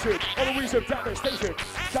sensation, on the reason down the station.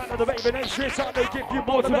 Down to the Raven Nation, time to give you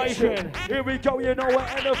motivation. Here we go, you know we're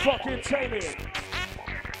in the fucking training.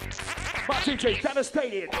 My DJ's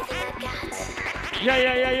devastated.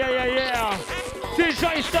 Yeah.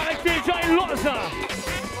 DJ Static, DJ Loza.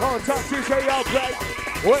 On top, DJ Outplay.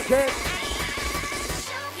 Work it.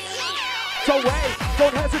 So wait,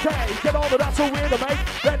 don't hesitate. Get all of that so we're the mate.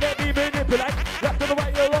 Let me manipulate. Left of the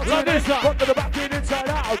way you're on today. Front to the back and inside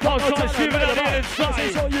out. Don't try to shoot it on the inside.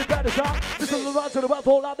 This is all you better stop. This is the run to the well,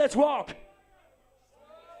 fall out, let's rock.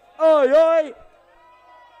 Oi.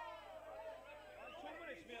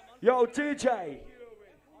 Yo, DJ.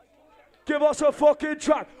 Give us a fucking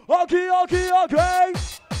track. Okay. Last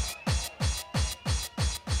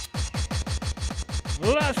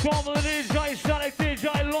one with the DJ Sonic,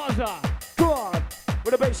 DJ Loza. Come on.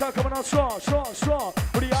 With the bass sound coming on strong. With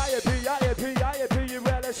the IAP, you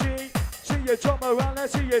ready? See you jump around,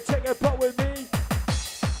 let's see you take a putt with me.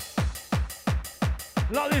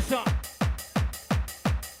 Now listen.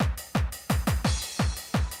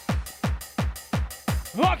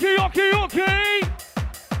 Okay.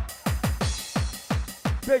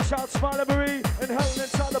 Big shout, Smiley Marie, and Helen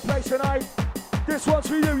inside the place tonight. This one's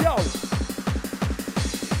for you, yo.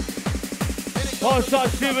 I'll start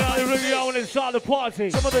shooting out the ring, yo, inside the party.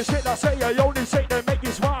 Some of the shit I say, I only say they make make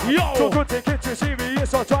you smile. Yo. So good to get you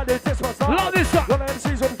serious, I'm trying to test my style. Love this one. One of them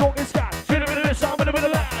seasons, talking scat. Get a bit of this, I'm in a bit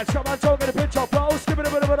of that. Come on, talking a pinch of flows, give it a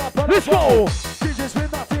bit of it up. Let's go. DJ spin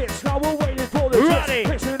that hits, now we're waiting for the Ready.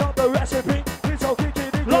 twist. Mixing up the recipe, it's all kicking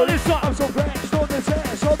in. Love this one. I'm so fresh, on this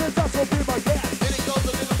air, so this that's will be my guest.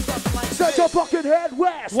 Set your fucking head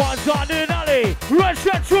west. One's on the alley, run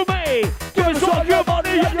straight to me. Give us all your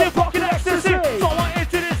money and your fucking ecstasy. So I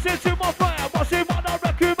into this city, my friend. What's it, man? I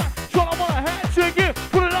reckon, man. So I'm on a head to you.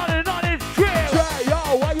 Put it on in 9-inch trim.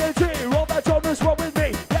 J-O-Y-N-T, roll that on this one with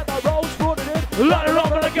me. Get the rolls, put it in. Let it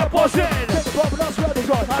roll, and get boss in. Get the pop and that's where they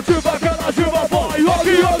go. I do my girl, I do my boy.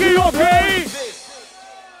 Yoki.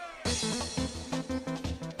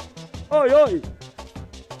 Oi, oi.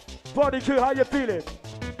 Party crew, how you feeling?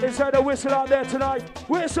 Is there a whistle out there tonight?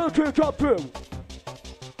 Whistle crew come through.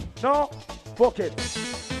 No? Fuck it.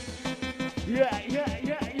 Yeah.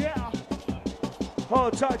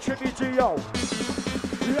 Hold tight, Trippy G.O.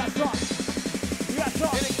 Yes, sir.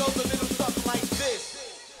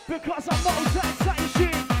 Because I'm no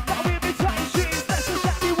sensation, no imitation. That's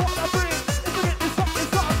exactly what I bring. It's a bit of something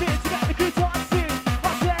started to get the good time sing. I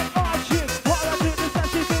said, oh shit, what I did is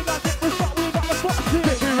everything I did was what we got the boxing.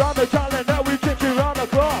 Kick you round the calendar, we kick you round the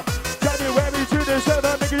clock. January to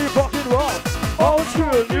December, make you fucking rock. Old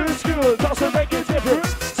school, new school, doesn't make it different.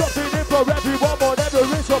 Something in for everyone, whatever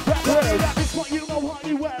is your preference. That is what you know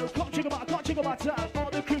honey well. Can't check about time. All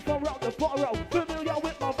the crew from round the borough. Familiar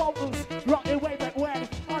with my vocals. Rocking way back when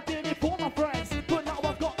I did it for my friends. But now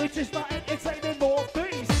I've got this is not entertaining more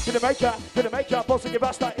things. Gonna make ya, boss and give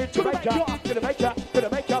us that in Jamaica. Gonna make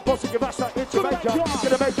ya, boss and give us that in Jamaica. Gonna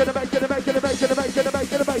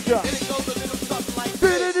make ya.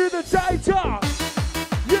 Feeling you the data.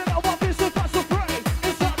 You know what this is, that's a frame.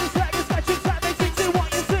 It's not the second section, that makes it to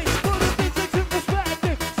what you see. Put the things into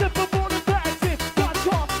perspective, simple more effective. Got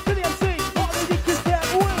off to the MC, all the you can step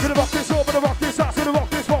with. Gonna rock this up, gonna rock this house, gonna rock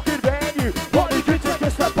this fucking venue. Party can take a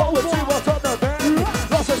step forward, see what's on the menu.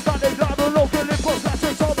 Lots of standing live and local impulse, let's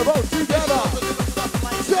just on the road together.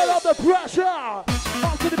 Set up the pressure. On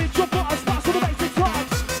to the beat, jump on, smash to the basic times.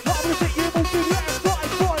 How will it you move to the end,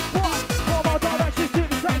 fight. All my directions to the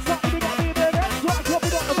same side, we got the event next time.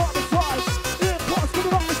 Dropping on the bottom side, impulse to the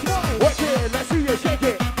right this way. Work it, let's see you shake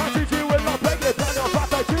it. I teach you will not break it. Plan your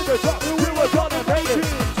path right to the top. We were gonna make it.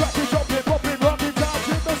 Tracking, jumping, bumping, rocking down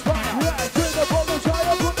to the spire. To the bottom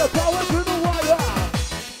tire, put the power to the wire.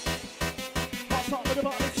 I'll start with the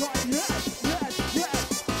bottom side, yes.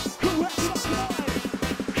 Correct your mind.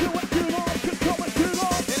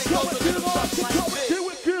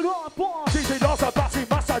 Good on, boy. DJ Lost a passing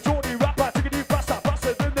master, Johnny rapper, taking you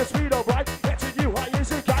faster than the speed of light. Getting you high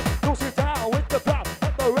as you can. Don't sit down with the pound.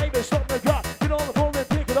 Let the rain and stop the gun. Get on the phone and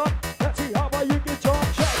pick it up. Let's see how far you can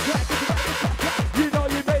jump. Check. You know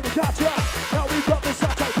you made it catch up. Now we got the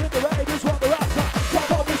satellite in the rain, is what they're after.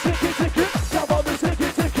 Jump on the ticket.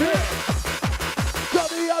 Got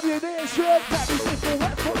the ammunition. Very simple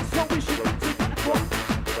weapon, so we should get to that one.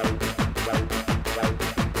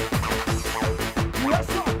 Yes,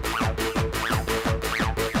 sir.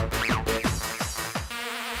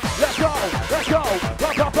 Let's go.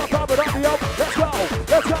 Pump it up, yo. Let's go.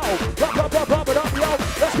 Pump it up, yo.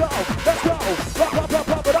 Let's go.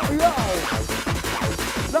 Pump it up, yo.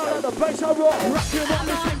 Now let the bass roll. Rockin' on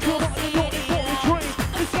the thing, come on, the morning for the dream.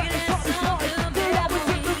 It's like it's not the time, we're always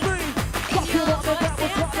in the lead. Rockin' on the back, we're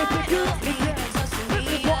trying to pick it up again. It's the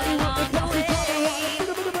party with the bounce, we're trying to ride a bit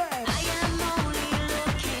of the band. I am only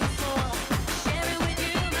looking for sharing with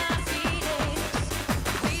you my feelings,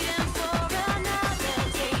 freedom for another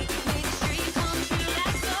day, make the streets come true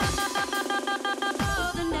like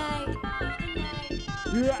the night.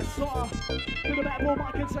 Yes, sir. To the back, more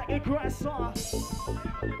mic and take it, grass, sir.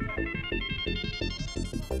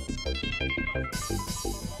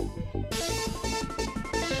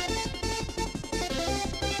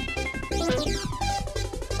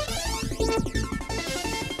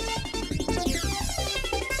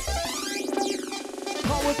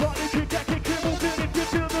 Power button, you can get moving if you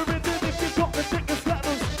feel the rhythm. If you got the thickest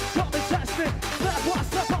levels, got the testing.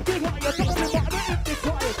 Step up, big higher, don't be right in this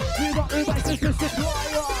fire. We rock the bases to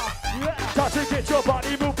supplier. Yeah. Time to get your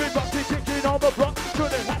body moving, rocking, kicking on the block.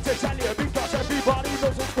 Couldn't have to tell you because everybody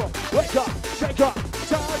knows what's wrong. Wake up, shake up,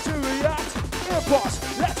 time to react. Impulse,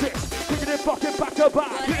 let it, kicking it fucking back to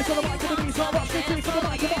back. Here's on the mic of the beats, I'll rush the beats on the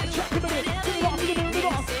mic of the check a minute. Get it off, you can move it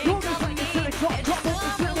off. You're just like it's till it's hot, drop it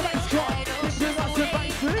until the next try. Think you're not to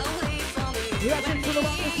basic. Yeah, check to the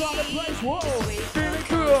right, it's not the place, whoa. Feeling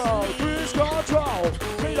cool, cruise control.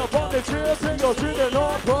 Feet up on the chair, finger to the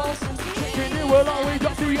North Pole. Kicking you along, we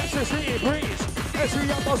got the ecstasy breeze. As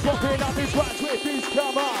the almost bumping up his tracks with these,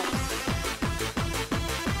 come on.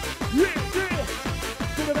 Yeah, yeah.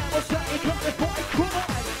 Think about what's happening, come on, boy, come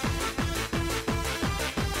on.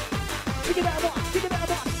 Give it that box, give it that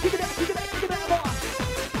box, give it that box.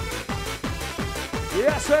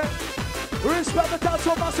 Yes, sir. Respect the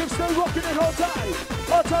dancehall massive, still rocking it all time.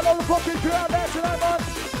 All time on the fucking crowd there tonight, man.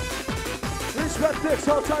 Respect this,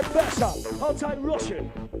 all time Besser, all time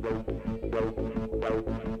Russian.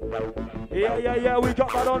 Yeah, we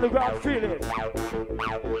got that on the ground feeling.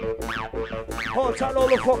 All time all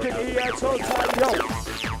the fucking ES, all time yo.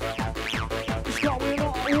 It's going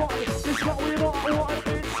on, what? It's going on, what?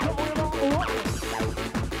 It's going on, what?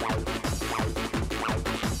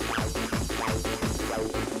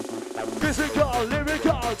 Physical,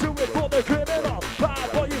 lyrical, do it for the criminal.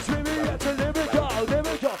 Bad boy is lyrical,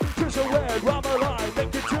 lyrical. Just a word, rhyme a line,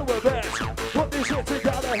 make it to a verse. Put this shit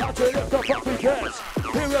together, how to lift up fucking curse.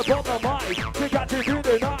 Here upon the mic, we got to do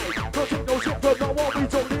the night. Don't take no shit from no one, we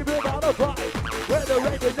don't leave it out of fight. We're the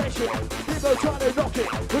Raven Nation, people trying to knock it.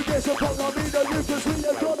 Who gets up on me, the youth, cause we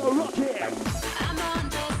are gonna rock it. I'm on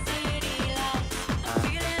the city lights. I'm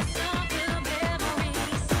feeling some good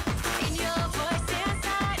memories. In your voice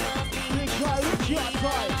inside of me.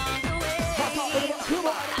 Along the way. Come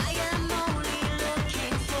on. I am only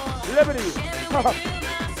looking for Liberty. sharing with you my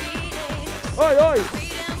feelings. Oi, oi.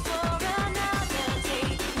 Freedom for another day.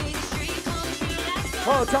 May the street come true like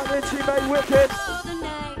Oh, time Itchy made wicked. of the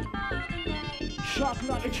night. Sharp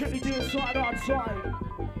like a chili do side on side.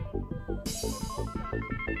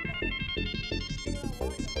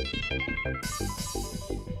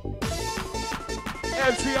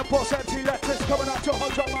 MC and Boss MC Letters coming up to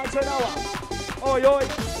 100 miles an hour. Oi, oi.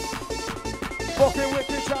 Fucking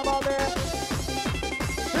wicked time out there.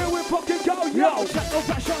 Here we fucking go, yo. Check no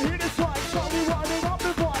pressure, hit the side. Show me riding up the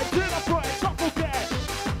vibe. Do not fret, don't forget.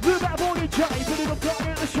 Move that morning J. Put it up down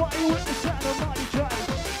in the sway with the sound of mighty J.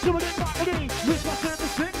 Some of it marketing, with my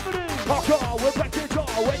service symphony. Hardcore, we're back to jaw.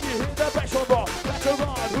 When you hear the bass on rock, that's a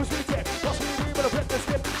run. Who's with it? What's with me with a flip the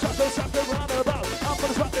skip? Shut those up the roundabout. I'm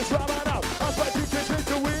gonna swap this round right out. I'm fighting to twist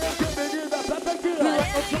the wheel. Giving you the perfect feel.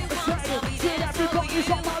 I'm trying to say it. See that we got this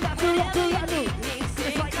on my lap.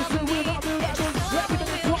 It's like this and we're not doing that. Rapping in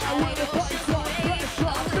the fire with the body start.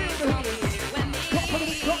 Pressure, I'm feeling it.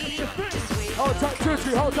 Hold tight,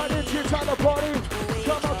 Tucci, hold tight, Itchy, it's time to party.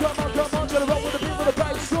 Come on, gonna roll with the beat with the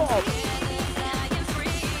bass drum.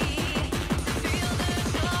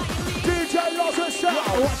 DJ Loza Sound.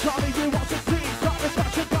 What Charlie you want to see? Start with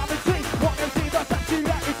fashion, gravity. What MC that's actually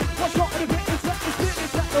that is. What's not in the bit is that the spin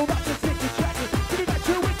is that no that's a ticket jacket. Did he make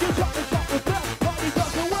you wicked shot and shot with that? Party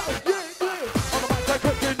does so well, yeah. On the mic, like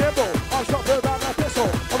quick and nimble. I'm shot with that pistol.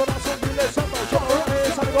 On the mouse, you live somewhere. Shot around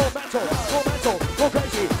here, time to go mental. Go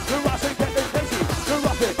crazy. You're rushing, get me crazy. You're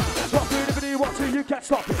roughing. Rock it if you want to, you can't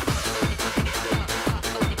stop it.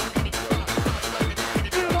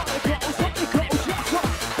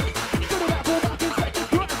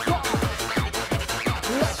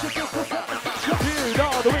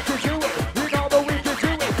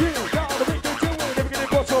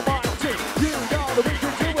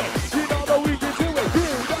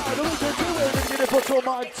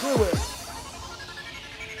 Mind to it.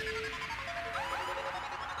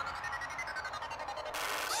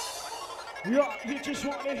 Yeah, you just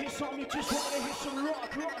want to hit some,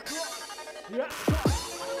 rock. Yeah.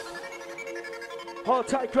 Hold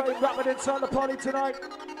tight, great rapping inside the party tonight.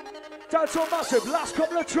 Dancehall massive, last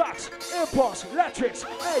couple of tracks. Impulse, Letrix,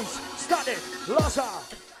 Ace, Static, Laza.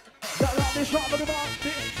 That like this right on the mark,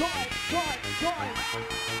 this time.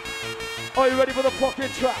 Are you ready for the fucking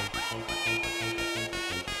track?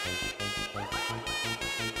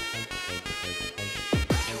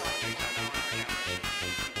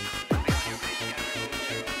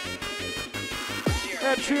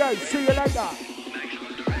 MCA, see you later.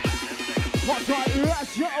 What's right,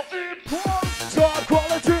 yes, yo, import. Top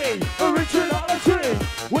quality, originality.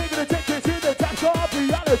 We're gonna take it to the depths of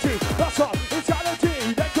reality. That's all,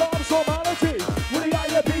 insanity, then comes formality. With the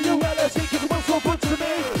IAPULSE, cause the will's so good to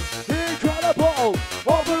me. Incredible,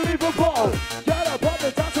 unbelievable. Get up on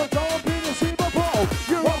the dance, don't be deceivable.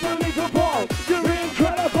 You're unbelievable, you're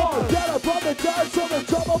incredible. Get up on the dance, on the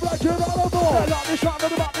top of like an animal. I love this round,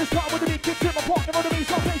 about this time with the beat, kids in my pocket, on the beat,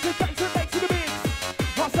 some places, thanks and makes to the beats.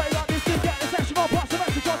 I say like this, to get the session on, pass the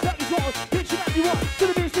message on, tell you what, pitch it at you want, to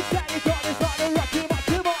the music that you got, it's like a rockin' mic,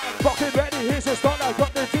 come on. Fucking ready, here's a start, I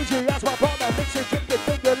got the DJ as my partner, mix it, kick it,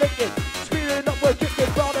 finger licking, speeding up, we're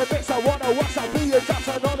kicking, round and mix, I wanna watch, I be a dance,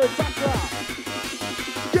 I know the chakra.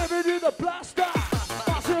 Giving you the blaster,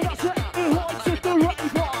 that's it, it haunts it, the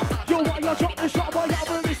right bar. Yo, why you drop the shot, why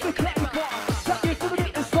you release the clay bar. Take it for the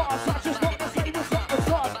witness stars, I just want to say what's up the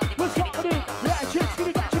stars.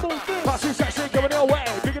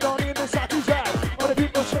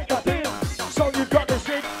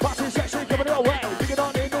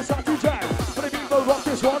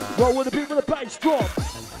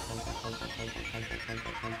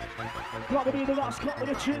 gonna be the last couple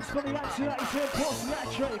of tunes for the anti-aging Boss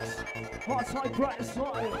Matrix. Hard tight, bright and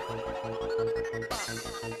side.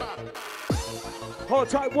 Hold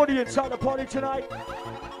tight, Woody inside the party tonight.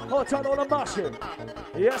 Hold tight on the massive.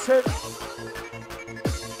 Yes, it.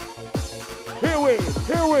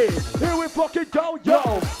 Here we fucking go,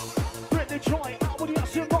 yo. Bring the joint, out with the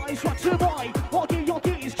action minds, right to mine. Hoggy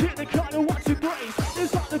yoggies, keep the kind of what's in grace.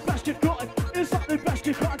 Is that the best you've got? Is that the best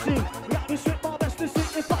you can do? Let me sit my best to see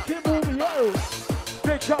the fucking movie, yo.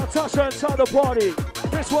 Big shout out Tasha inside the party.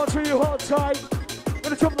 This one's for you, hold tight. In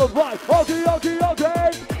the top of the right. Hoggy.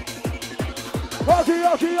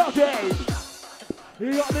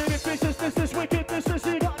 You got the business, this is wicked, this is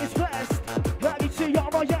it at its best. Ready to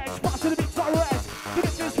RIX, pass to the big direct.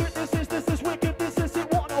 This is wicked, this is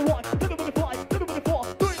it 101. Look at the 5, look at the 4,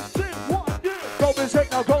 3, 2, 1, yeah. Go music,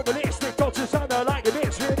 now go ballistic, don't you sound like a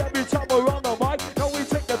bitch. Here every time we're on the mic, now we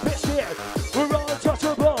take the piss here. We're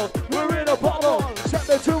untouchable, we're in a bubble. Send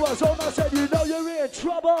it to us, all I said, you know you're in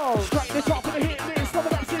trouble. Straight to the top of the hit list, some of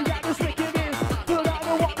them see that this wicked is. Feel like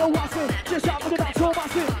I want no wassel, just out with the dance all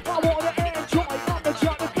massive. I want to enjoy, I'm the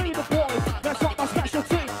jump and be the boy. That's not my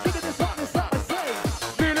specialty, look at this up, this up, the same.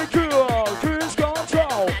 Feeling cool, cruise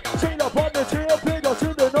control. Chain up on the tail, big up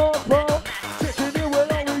to the North Pole. Taking you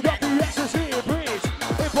along, we got the ecstasy and breeze.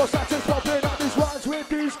 Impulse actions popping up these ones with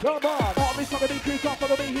these, come on. All this time to be kicked off,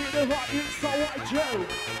 follow me here, the right, it's so white Joe.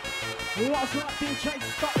 Last night, DJ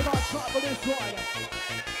started on top of this one.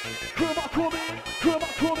 Come on,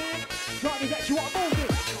 trying to get you on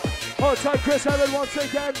moving. Hold tight, Chris Evan once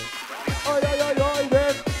again. Oi,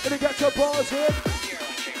 then. Gonna get your balls in.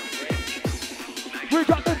 We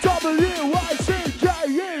got the W-I-C-K-E-D.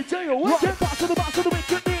 Get back to the box of the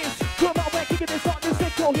wickedness. Come on, we're kicking this on the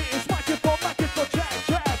sickle here. It's microphone,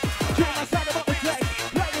 jab. Dream my side about the day.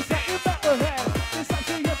 Play this out, you better head. This time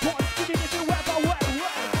to your boys, give me the weather, wet.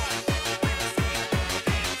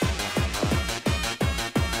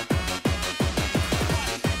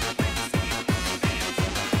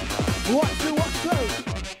 One, two.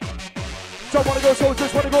 Don't wanna go so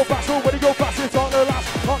just wanna go faster. When you go fast, it's on the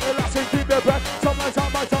last and keep your breath. Sometimes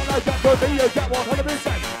on my tongue like that, but me you get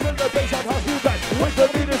 100%. Feel the bass and house you back. Wait for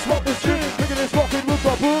me to smoke the stream. Thinking it's rocking with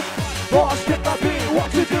the boom. Boss, get my beat.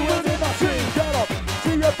 What you doing in my team? Get up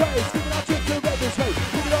to your face, giving out tips to rebel straight.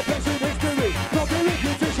 Giving up place in history. Rocking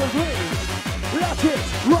in disagree. That's it,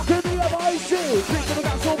 rocking the MIC. Think of the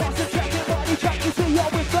dance so much to check it, body check to see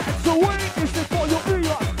how it's back. So wait, is this for your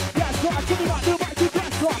ear? Yes, right, give me back the mic to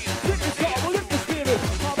get up.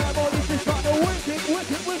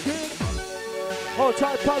 Hold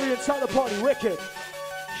tight, Barry inside the party, wicked.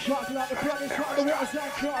 Shocking out the crowd, inside the walls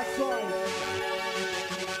and crowd side.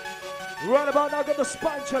 Right about now, got the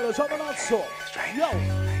spine chillers on the landsaw. Yo.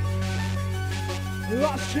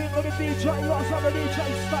 Last tune on the DJ, last on the DJ,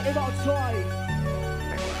 standing outside.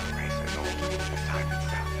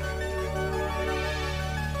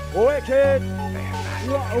 Wicked.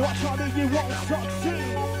 Right, watch out, you won't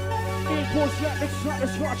succeed. Equals let the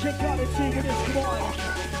satisfaction guarantee with this command.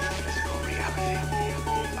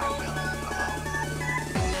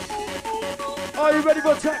 Are you ready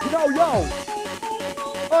for techno, yo?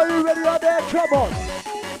 Are you ready out there? Come on.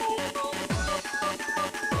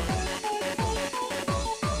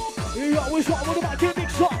 Yo, it's what we're about to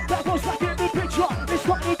mix up. That goes back in the picture. It's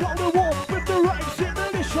like we got the wall with the race in the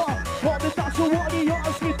militia. What the dance of what the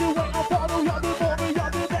artists with the way I follow, you're the more, you're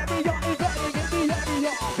the very, you're the very, in the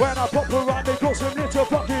area. When I pop around, they cause a little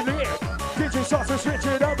fucking ear. DJ starts to switch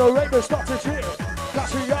it and the ravers start to cheer.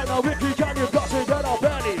 That's the end of Ricky, can you blast it at our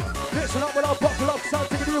belly? Listen up when I buckle up, start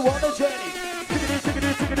taking you on the journey. Tickety,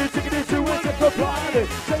 to it, get the party.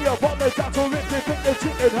 Say up on the dance or if they think the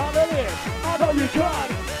chicken handle it. I know you can,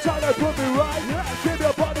 try to put me right. Give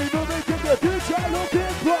your body moving, give your future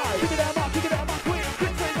looking bright. Kick it out, quick,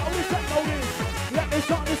 say no this, ain't no this. Let me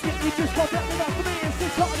start this, get you just got that enough for me. It's the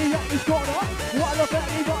party up this corner. While if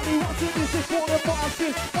anybody wants it, this is corner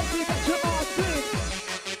fastest. Let's get your ass in.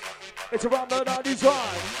 It's around the 90s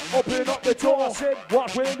time. Open up the door, said,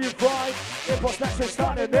 what will you find? Impulse Nation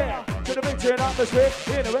standing there. To the mixing atmosphere.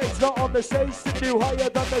 In the race, not on the stage. Sticking you higher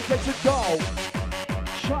than they get to go.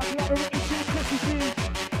 Shouting out the Ricky C, Chrissy C.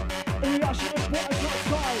 And we actually important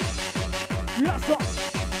outside. Yes, sir.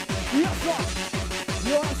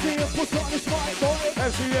 You're MC Impulse on this mic, boy.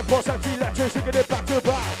 MC Impulse, MC Electric, singing it back to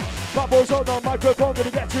back. Bubbles on the microphone,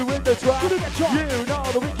 gonna get you in the track. You know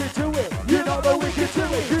the wicked to it. You know the wicked to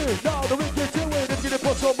it. You know the wicked to it. And gonna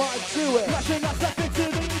put your mind to it. Flashing that step into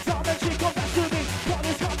me, time and she come back to me. What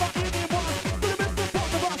is got back in me once? Gonna miss the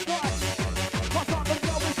part of our strikes. My time and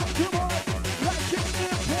now is up to mine. Let's get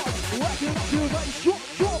it once. Working up to race,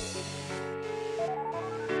 drop.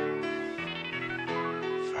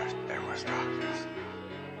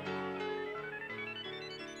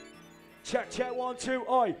 Check, 1, 2,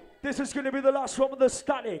 oi. This is going to be the last one with the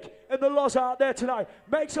static and the loss out there tonight.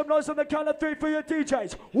 Make some noise on the count of 3 for your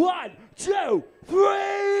DJs. 1, 2, 3.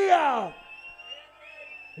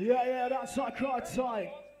 Yeah, that's like right time.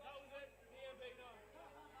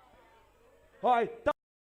 All right.